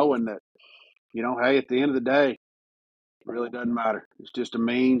head, knowing that, hey, at the end of the day, it really doesn't matter. It's just a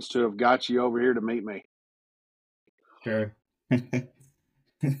means to have got you over here to meet me. Sure.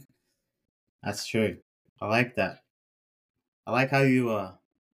 That's true. I like that. I like how you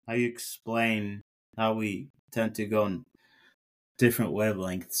explain how we tend to go on different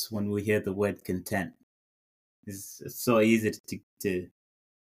wavelengths when we hear the word content. It's so easy to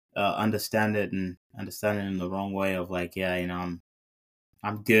understand it and understand it in the wrong way of like, yeah,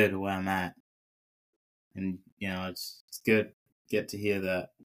 I'm good where I'm at, and it's good get to hear that.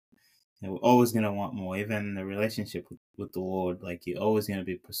 We're always gonna want more, even in the relationship with the Lord. Like you're always gonna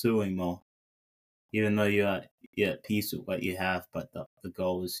be pursuing more, even though you're at peace with what you have. But the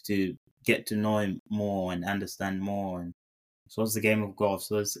goal is to get to know Him more and understand more. And so it's the game of golf.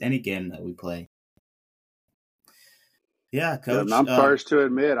 So it's any game that we play. Yeah, Yeah, and Coach. I'm first to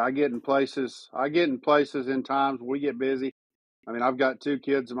admit I get in places in times we get busy. I mean, I've got 2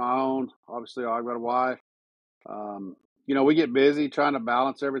 kids of my own. Obviously, I've got a wife. We get busy trying to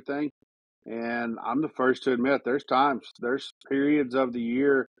balance everything. And I'm the first to admit there's periods of the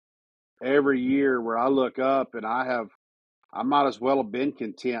year, every year, where I look up and I might as well have been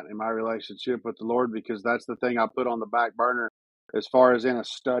content in my relationship with the Lord, because that's the thing I put on the back burner as far as in a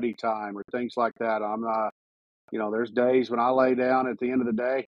study time or things like that. I'm not, there's days when I lay down at the end of the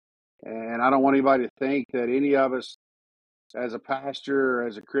day, and I don't want anybody to think that any of us as a pastor or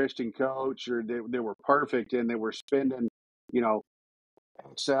as a Christian coach or they were perfect and they were spending, you know,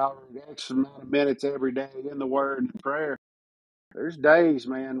 X amount of minutes every day in the Word and prayer. There's days,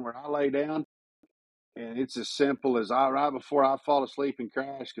 man, where I lay down and it's as simple as right before I fall asleep and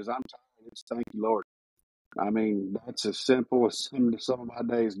crash because I'm tired. It's thank you, Lord. I mean, that's as simple as some of my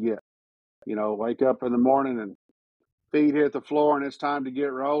days get. Wake up in the morning and feet hit the floor and it's time to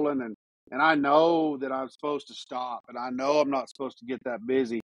get rolling. And I know that I'm supposed to stop, and I know I'm not supposed to get that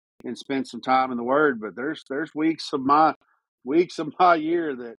busy and spend some time in the Word. But there's weeks of my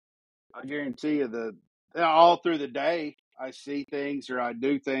year that I guarantee you all through the day I see things or I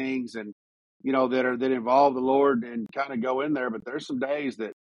do things and that involve the Lord and kind of go in there. But there's some days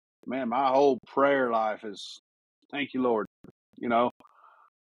that, man, my whole prayer life is thank you, Lord. You know,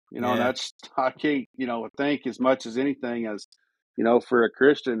 and Yeah, that's I can't think as much as anything as for a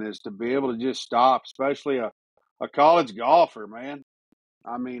Christian is to be able to just stop, especially a college golfer, man.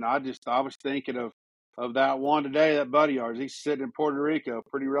 I mean, I was thinking of that one today, that buddy of ours. He's sitting in Puerto Rico,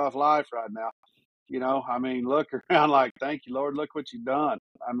 pretty rough life right now. I mean, look around like, thank you, Lord, look what you've done.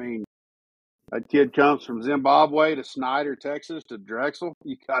 I mean, that kid comes from Zimbabwe to Snyder, Texas to Drexel.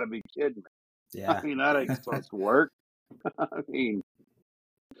 You got to be kidding me. I yeah. mean, that ain't supposed to work. I mean,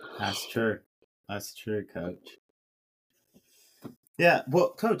 That's true. That's true, Coach. Yeah,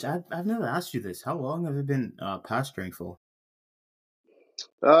 well, Coach, I've never asked you this. How long have you been pastoring for?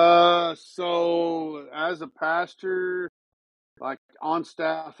 so as a pastor, like on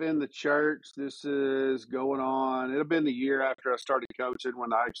staff in the church, this is going on. It'll been the year after I started coaching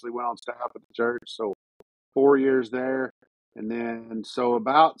when I actually went on staff at the church. So 4 years there. And then, so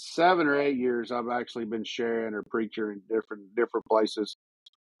about 7 or 8 years, I've actually been sharing or preaching in different places,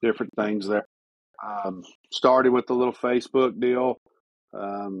 different things there. Started with the little Facebook deal.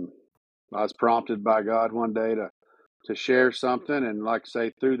 Um, I was prompted by God one day to share something, and like I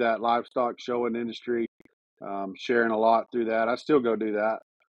say, through that livestock showing industry, sharing a lot through that. I still go do that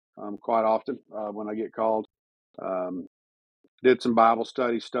quite often when I get called. Um, did some Bible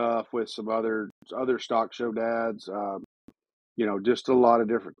study stuff with some other stock show dads. Just a lot of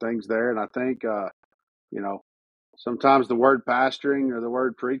different things there. And I think, you know, sometimes the word pastoring or the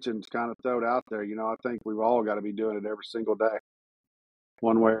word preaching is kind of thrown out there. I think we've all got to be doing it every single day,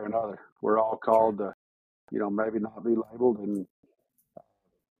 one way or another. We're all Sure. called to, maybe not be labeled. And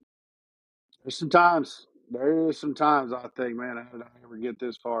there is some times I think, man, how did I ever get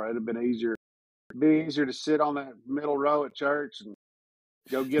this far? It'd be easier to sit on that middle row at church and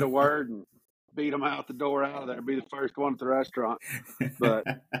go get a word and beat them out the door out of there, be the first one at the restaurant. But,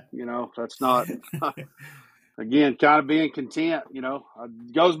 that's not, again, kind of being content,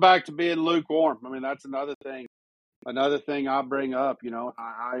 goes back to being lukewarm. I mean, that's another thing I bring up,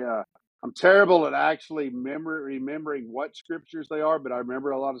 I'm terrible at actually remembering what scriptures they are, but I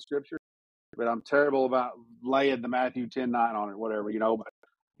remember a lot of scripture, but I'm terrible about laying the Matthew 10:9 on it, whatever,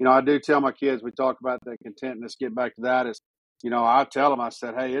 but, I do tell my kids, we talk about the content, let's get back to that is, I tell them, I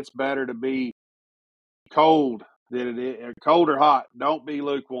said, hey, it's better to be cold than it is cold or hot. Don't be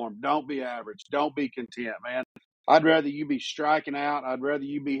lukewarm. Don't be average. Don't be content, man. I'd rather you be striking out. I'd rather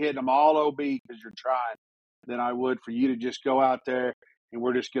you be hitting them all OB because you're trying than I would for you to just go out there and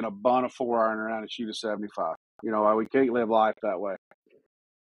we're just going to bunt a 4-iron around and shoot a 75. We can't live life that way.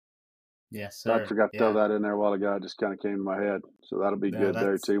 Yes, So I sir. forgot to throw Yeah. that in there a while ago. It just kind of came to my head. So that'll be No, good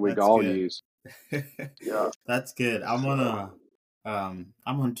there too. We can that's all good. use. Yeah. That's good. I'm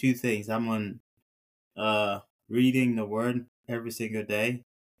on two things. I'm on reading the word every single day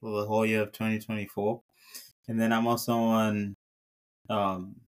for the whole year of 2024. And then I'm also on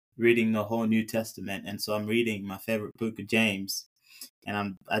um reading the whole New Testament. And so I'm reading my favorite book of James.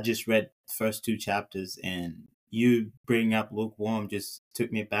 And I just read the first two chapters, and you bringing up lukewarm just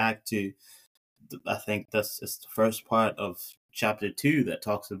took me back to I think that's just the first part of chapter 2 that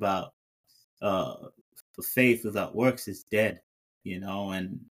talks about the faith without works is dead,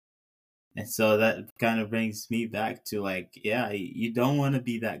 and so that kind of brings me back to, like, yeah, you don't want to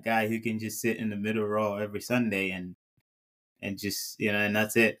be that guy who can just sit in the middle row every Sunday and just, and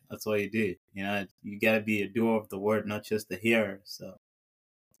that's it. That's all you do. You got to be a doer of the word, not just a hearer. So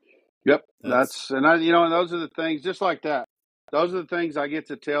Yep. that's And those are the things just like that. Those are the things I get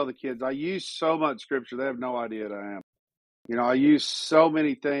to tell the kids. I use so much scripture. They have no idea that I am. I use so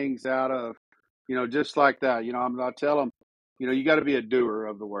many things out of, just like that. I tell them, you got to be a doer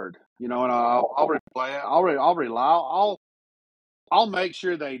of the word. And I'll replay it. I'll rely. I'll make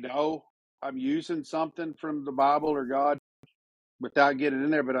sure they know I'm using something from the Bible or God without getting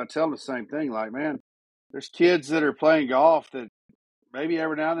in there. But I tell them the same thing. Like, man, there's kids that are playing golf that maybe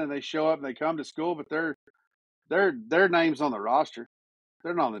every now and then they show up and they come to school, but their name's on the roster.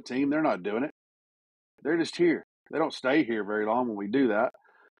 They're not on the team. They're not doing it. They're just here. They don't stay here very long when we do that.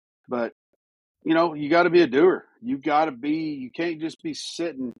 But you got to be a doer. You can't just be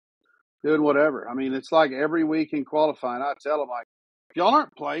sitting doing whatever. I mean, it's like every week in qualifying, I tell them, like, if y'all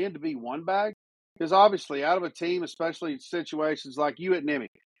aren't playing to be one bag, because obviously out of a team, especially in situations like you at Nemi,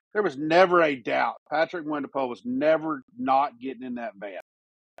 there was never a doubt. Patrick Wendapole was never not getting in that van.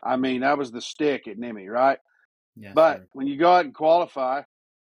 I mean, that was the stick at Nemi, right? yes, But sir. when you go out and qualify,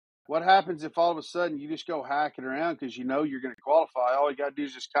 what happens if all of a sudden you just go hacking around because you're going to qualify? All you got to do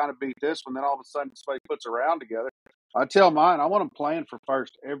is just kind of beat this one. Then all of a sudden somebody puts a round together. I tell mine, I want them playing for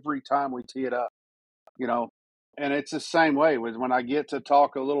first every time we tee it up, you know. And it's the same way with when I get to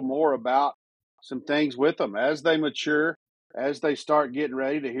talk a little more about some things with them as they mature, as they start getting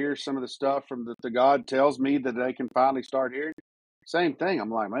ready to hear some of the stuff from the God tells me that they can finally start hearing. Same thing. I'm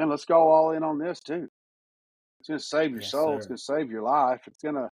like, man, let's go all in on this too. It's going to save your Yes, soul. It's sir. going to save your life. It's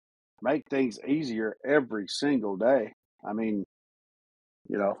going to make things easier every single day. I mean,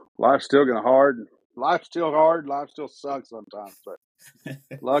 life's still going to hard. Life's still hard. Life still sucks sometimes, but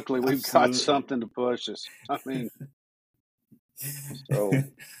luckily we've got Absolutely. something to push us. I mean, so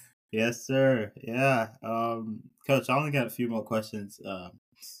Yes, sir. Yeah. Coach, I only got a few more questions.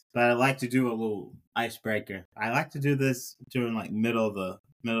 But I like to do a little icebreaker. I like to do this during, like, middle of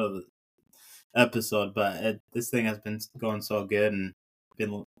the episode, but this thing has been going so good and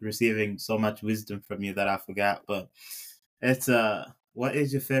been receiving so much wisdom from you that I forgot. But it's what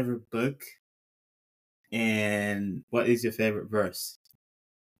is your favorite book and what is your favorite verse?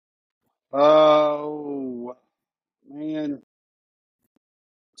 oh man,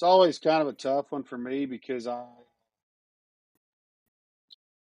 it's always kind of a tough one for me because I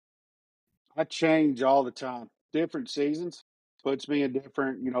change all the time. Different seasons puts me in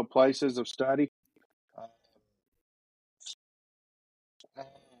different, places of study. Uh,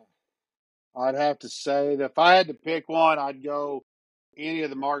 I'd have to say that if I had to pick one, I'd go any of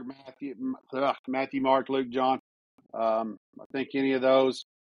the Matthew, Mark, Luke, John. I think any of those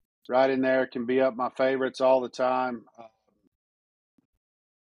right in there can be up my favorites all the time.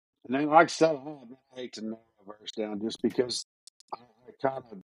 And then, like I said, I hate to narrow a verse down just because I kind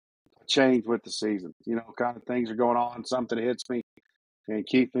of change with the season. Kind of things are going on, something hits me and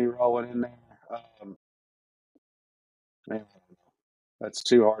keeps me rolling in there. Man, that's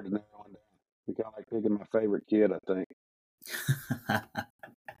too hard to narrow one down. We kind of like picking my favorite kid, I think.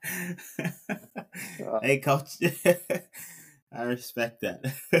 Uh, Hey, coach. I respect that.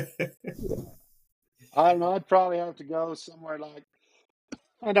 I don't know. I'd probably have to go somewhere like,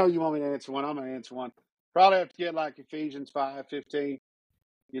 I know you want me to answer one. I'm going to answer one. Probably have to get like Ephesians 5:15.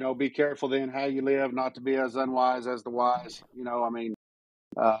 Be careful then how you live, not to be as unwise as the wise. I mean,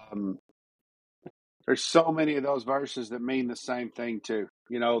 um, there's so many of those verses that mean the same thing too.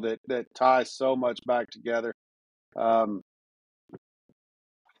 That ties so much back together. Um,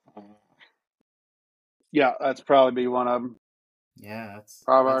 yeah, that's probably be one of them. Yeah, that's a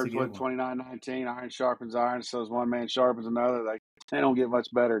Proverbs good what one. 29:19. Iron sharpens iron, so as one man sharpens another. They don't get much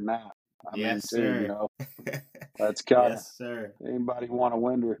better than that. I mean, Yes, too. sir. That's kind of Yes, sir. anybody want to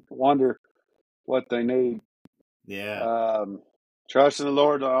wonder what they need. Yeah. Um, Trust in the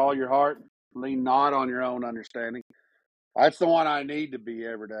Lord with all your heart. Lean not on your own understanding. That's the one I need to be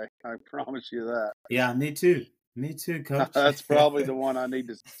every day. I promise you that. Yeah, me too. Me too, coach. That's probably the one I need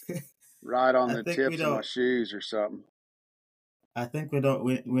to ride on I the think we tips of my don't shoes or something. I think we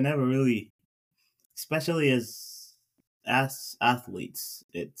never really, especially as athletes,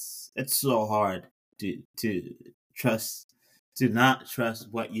 it's so hard to trust to not trust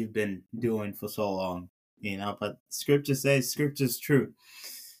what you've been doing for so long, but scripture says scripture's true.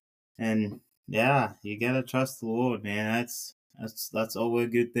 And yeah, you gotta trust the Lord, man. That's all where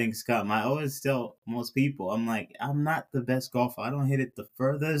good things come. I always tell most people, I'm like, I'm not the best golfer. I don't hit it the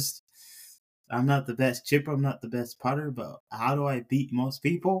furthest. I'm not the best chipper. I'm not the best putter. But how do I beat most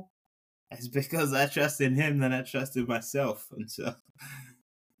people? It's because I trust in Him than I trust in myself, and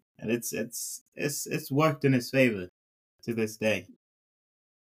it's worked in His favor to this day.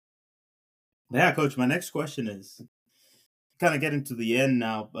 Yeah, Coach. My next question is kind of getting to the end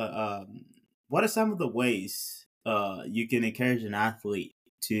now, but what are some of the ways you can encourage an athlete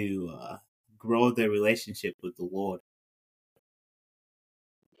to grow their relationship with the Lord?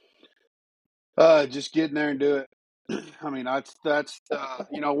 Just get in there and do it. I mean, that's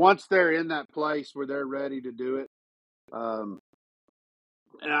once they're in that place where they're ready to do it. Um,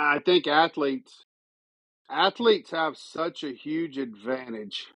 and I think athletes have such a huge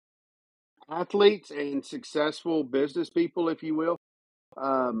advantage. Athletes and successful business people, if you will,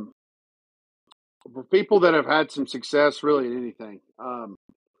 um, for people that have had some success, really in anything,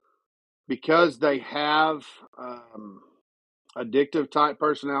 because they have addictive type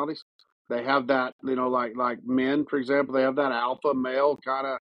personalities. They have that, like men, for example, they have that alpha male kind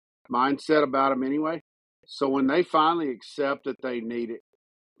of mindset about them anyway. So when they finally accept that they need it,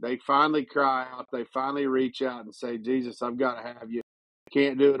 they finally cry out, they finally reach out and say, Jesus, I've got to have you.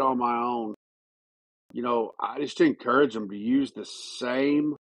 Can't do it on my own. I just encourage them to use the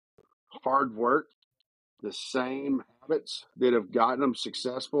same hard work, the same habits that have gotten them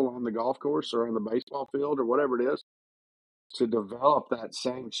successful on the golf course or on the baseball field or whatever it is, to develop that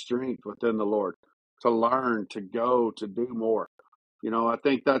same strength within the Lord, to learn, to go, to do more. I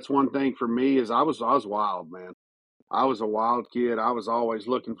think that's one thing for me is I was wild, man. I was a wild kid. I was always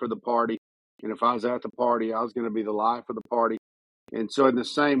looking for the party. And if I was at the party, I was going to be the life of the party. And so in the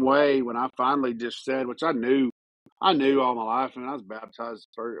same way, when I finally just said, which I knew all my life, and I was baptized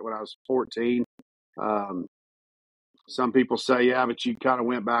when I was 14. Um, some people say, yeah, but you kind of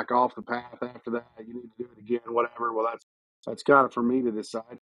went back off the path after that. You need to do it again, whatever. Well, that's kind of for me to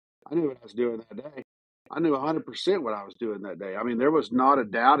decide. I knew what I was doing that day. I knew 100% what I was doing that day. I mean, there was not a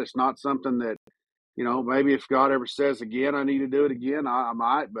doubt. It's not something that, maybe if God ever says again, I need to do it again, I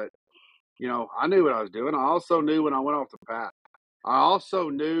might. But, I knew what I was doing. I also knew when I went off the path. I also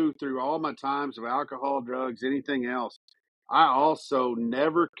knew through all my times of alcohol, drugs, anything else, I also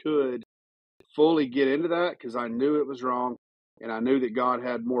never could fully get into that because I knew it was wrong and I knew that God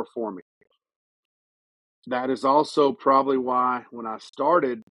had more for me. That is also probably why when I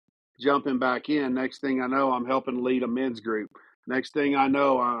started jumping back in, next thing I know, I'm helping lead a men's group. Next thing I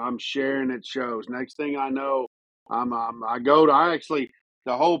know, I'm sharing at shows. Next thing I know, I actually,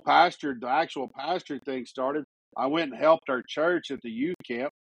 the actual pastor thing started. I went and helped our church at the youth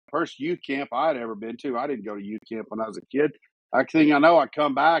camp, first youth camp I had ever been to. I didn't go to youth camp when I was a kid. Next thing I know, I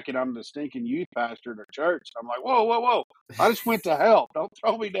come back and I'm the stinking youth pastor at our church. I'm like, whoa, whoa, whoa. I just went to help. Don't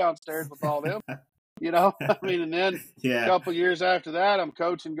throw me downstairs with all them. I mean, and then a Yeah, couple years after that, I'm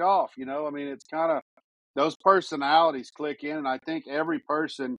coaching golf. I mean, it's kind of those personalities click in, and I think every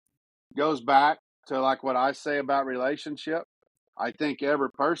person goes back to like what I say about relationship. I think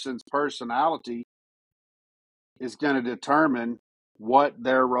every person's personality is going to determine what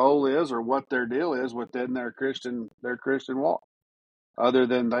their role is or what their deal is within their Christian walk. Other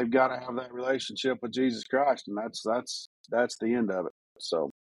than they've got to have that relationship with Jesus Christ, and that's the end of it. So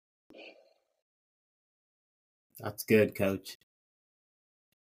that's good, Coach.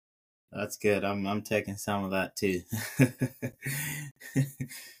 That's good. I'm taking some of that too.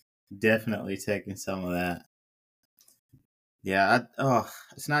 Definitely taking some of that. Yeah.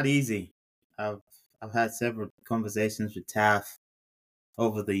 It's not easy. I've I've had several conversations with Taff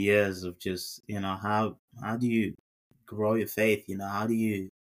over the years of just how do you grow your faith? How do you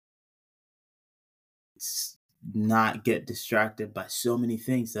not get distracted by so many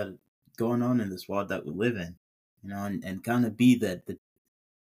things that are going on in this world that we live in? And kind of be the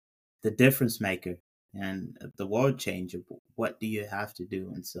difference maker and the world changer. What do you have to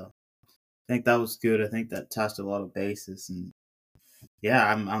do? And so I think that was good. I think that touched a lot of bases, and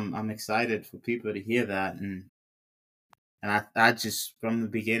yeah, I'm excited for people to hear that. And And I just, from the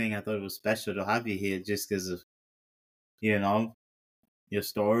beginning, I thought it was special to have you here just because of, you know, your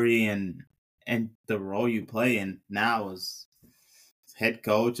story and the role you play in now as head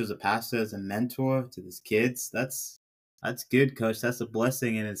coach, as a pastor, as a mentor to these kids. That's good, coach. That's a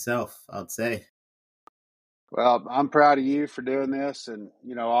blessing in itself, I'd say. Well, I'm proud of you for doing this, and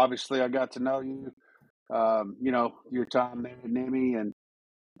obviously, I got to know you. Your time there at NIMI,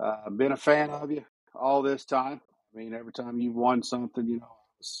 and been a fan of you all this time. I mean, every time you've won something, I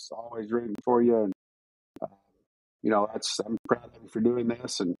was always rooting for you, and uh, I'm proud of you for doing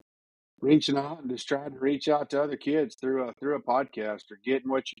this and reaching out and just trying to reach out to other kids through a podcast or getting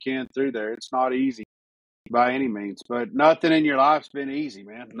what you can through there. It's not easy by any means, but nothing in your life's been easy,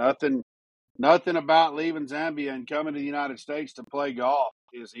 man. Nothing about leaving Zambia and coming to the United States to play golf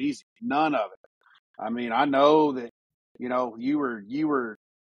is easy. None of it. I mean, I know that,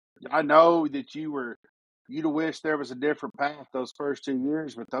 I know that you'd have wished there was a different path those first 2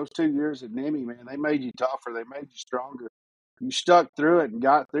 years, but those 2 years at NIMI, man, they made you tougher. They made you stronger. You stuck through it and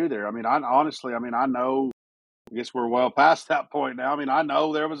got through there. I mean, I know, I guess we're well past that point now. I mean, I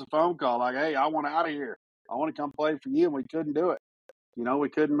know there was a phone call like, hey, I want out of here. I want to come play for you. And we couldn't do it. We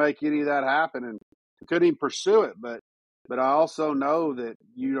couldn't make any of that happen and we couldn't even pursue it. But I also know that,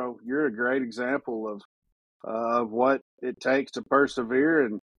 you're a great example of what it takes to persevere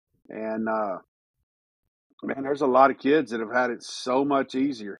and man, there's a lot of kids that have had it so much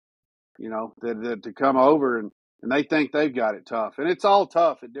easier, that to come over and they think they've got it tough. And it's all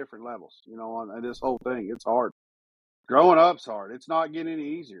tough at different levels, on this whole thing. It's hard. Growing up's hard. It's not getting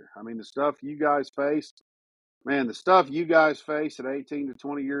any easier. I mean, the stuff you guys face, man, the stuff you guys face at 18 to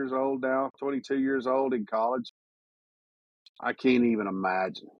 20 years old now, 22 years old in college, I can't even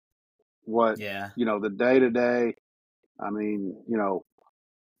imagine what, Yeah. the day to day. I mean,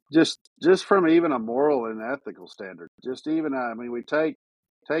 just from even a moral and ethical standard, just even, I mean, we take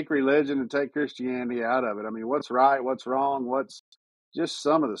religion and take Christianity out of it. I mean, what's right, what's wrong, what's just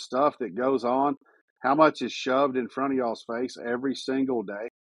some of the stuff that goes on, how much is shoved in front of y'all's face every single day,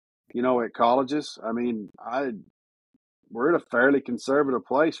 at colleges. I mean, we're in a fairly conservative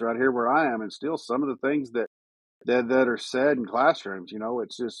place right here where I am, and still some of the things that are said in classrooms,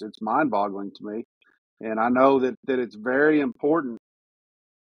 it's mind boggling to me. And I know that it's very important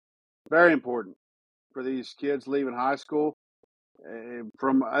for these kids leaving high school.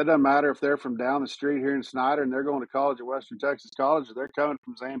 From It doesn't matter if they're from down the street here in Snyder and they're going to college at Western Texas College, or they're coming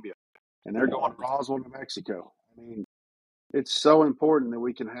from Zambia and they're going to Roswell, New Mexico. I mean, it's so important that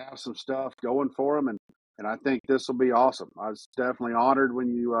we can have some stuff going for them, and I think this will be awesome. I was definitely honored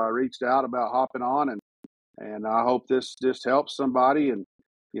when you reached out about hopping on, and I hope this just helps somebody. And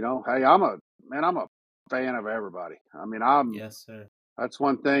hey, I'm a fan of everybody. I mean, Yes, sir. that's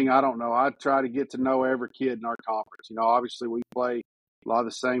one thing I don't know. I try to get to know every kid in our conference. Obviously we play a lot of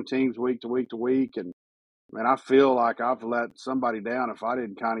the same teams week to week to week, and man, I feel like I've let somebody down if I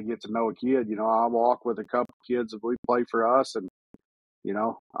didn't kind of get to know a kid. I walk with a couple kids that we play for us, and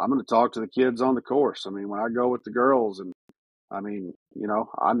I'm going to talk to the kids on the course. I mean, when I go with the girls, and I mean,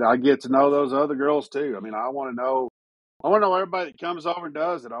 I get to know those other girls too. I mean, I want to know everybody that comes over and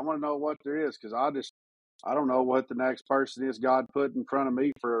does it. I want to know what there is, because I don't know what the next person is God put in front of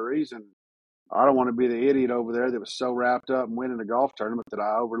me for a reason. I don't want to be the idiot over there that was so wrapped up in winning a golf tournament that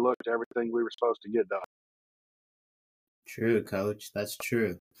I overlooked everything we were supposed to get done. True, coach. That's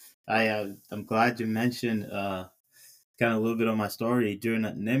true. I'm glad you mentioned kind of a little bit of my story during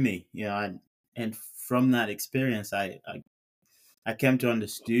that NIMI. And from that experience, I came to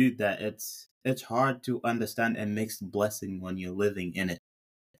understand that it's hard to understand a mixed blessing when you're living in it.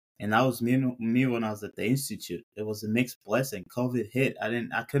 And that was me when I was at the institute. It was a mixed blessing. COVID hit.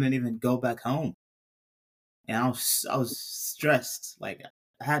 I couldn't even go back home. And I was stressed. Like,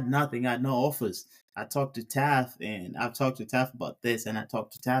 I had nothing. I had no offers. I talked to Taff, and I've talked to Taff about this, and I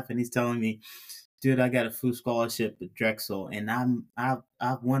talked to Taff, and he's telling me, dude, I got a full scholarship at Drexel, and I've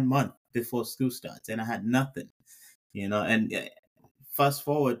 1 month before school starts, and I had nothing. And fast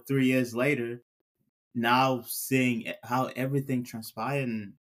forward 3 years later, now seeing how everything transpired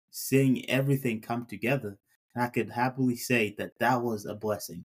and seeing everything come together, I could happily say that that was a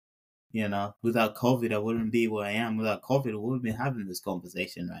blessing. Without COVID, I wouldn't be where I am. Without COVID, we wouldn't be having this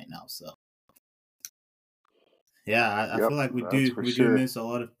conversation right now. So, yeah, I Yep, feel like we that's do for we do sure. miss a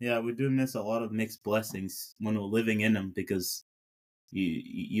lot of yeah we do miss a lot of mixed blessings when we're living in them, because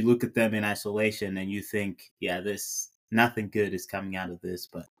you look at them in isolation and you think, yeah, this nothing good is coming out of this,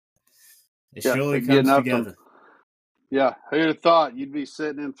 but it Yeah, surely getting comes up to together. Yeah, who'd have thought you'd be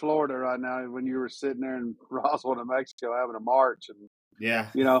sitting in Florida right now when you were sitting there in Roswell, New Mexico, having a march and Yeah.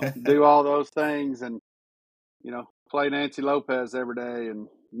 do all those things, and play Nancy Lopez every day, and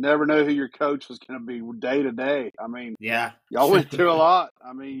never knew who your coach was going to be day to day. I mean, Yeah. y'all went through a lot.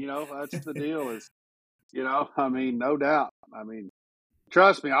 I mean, that's the deal is, I mean, no doubt. I mean,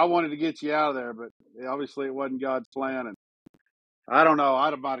 trust me, I wanted to get you out of there, but obviously it wasn't God's plan. And I don't know.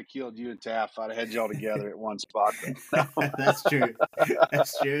 I'd have might have killed you and Taff. I'd have had y'all together at one spot. But no. That's true.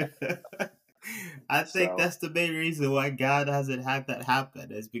 That's true. I think So, that's the main reason why God hasn't had that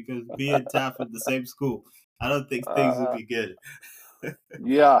happen is because me and Taff are in the same school. I don't think things would be good.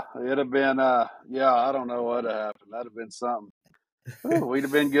 yeah, it'd have been, I don't know what happened. That'd have been something. Ooh, we'd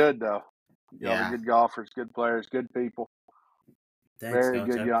have been good, though. Y'all are Yeah. good golfers, good players, good people. Thanks, Very Coach.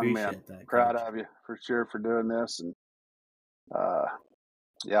 good I young men. appreciate that, Proud Coach. of you for sure for doing this. And,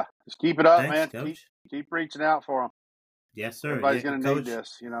 yeah, just keep it up, Thanks, man. Coach. Keep reaching out for them. Yes, sir. Everybody's Yeah, going to need Coach.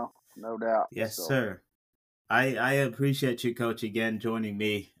 this, no doubt. Yes, So, sir. I appreciate you, Coach, again joining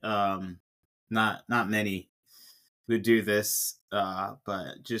me. Not many who do this,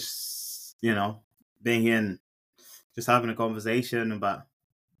 but just being here and just having a conversation about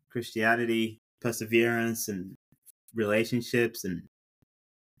Christianity, perseverance, and relationships,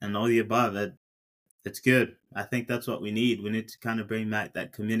 and all the above. It's good. I think that's what we need. We need to kind of bring back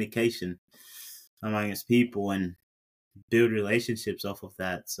that communication among us people and build relationships off of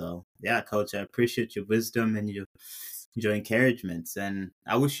that. So yeah, Coach, I appreciate your wisdom and your encouragements, and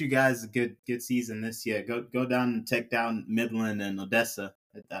I wish you guys a good season this year. Go down and take down Midland and Odessa.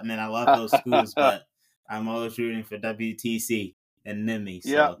 I mean, I love those schools, but I'm always rooting for WTC and NIMI.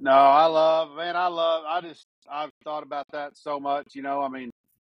 yeah, So no, I've thought about that so much. I mean,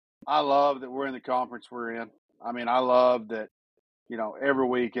 I love that we're in the conference we're in. I mean, I love that, every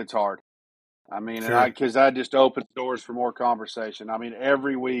week it's hard. I mean, sure, because that just opens doors for more conversation. I mean,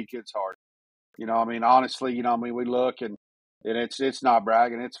 every week it's hard. I mean, honestly, I mean, we look and it's not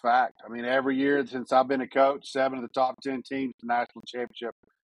bragging, it's fact. I mean, every year since I've been a coach, 7 of the top 10 teams in the national championship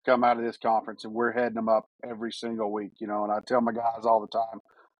come out of this conference, and we're heading them up every single week. And I tell my guys all the time,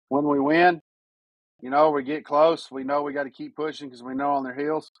 when we win, we get close. We know we got to keep pushing because we know on their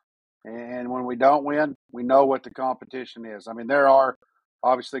heels. And when we don't win, we know what the competition is. I mean, there are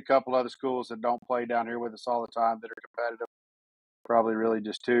obviously a couple other schools that don't play down here with us all the time that are competitive. Probably really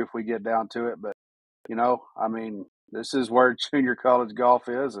just two if we get down to it. But, I mean, this is where junior college golf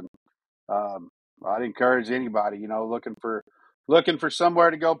is. And I'd encourage anybody, looking for somewhere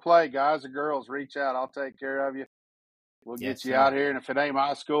to go play. Guys or girls, reach out. I'll take care of you. We'll yes, get you out sir. here. And if it ain't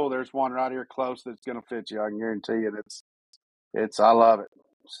my school, there's one right here close that's going to fit you. I can guarantee you. I love it.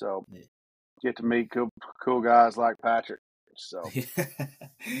 So get to meet cool guys like Patrick. So,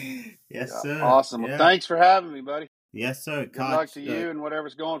 Yes, yeah, sir. awesome. Well, Yeah. thanks for having me, buddy. Yes, sir. Good luck Coach. to you and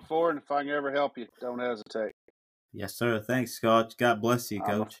whatever's going forward. And if I can ever help you, don't hesitate. Yes, sir. Thanks, Coach. God bless you,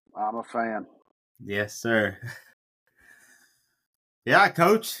 Coach. I'm a fan. Yes, sir. Yeah,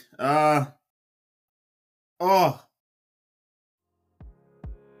 Coach. Oh,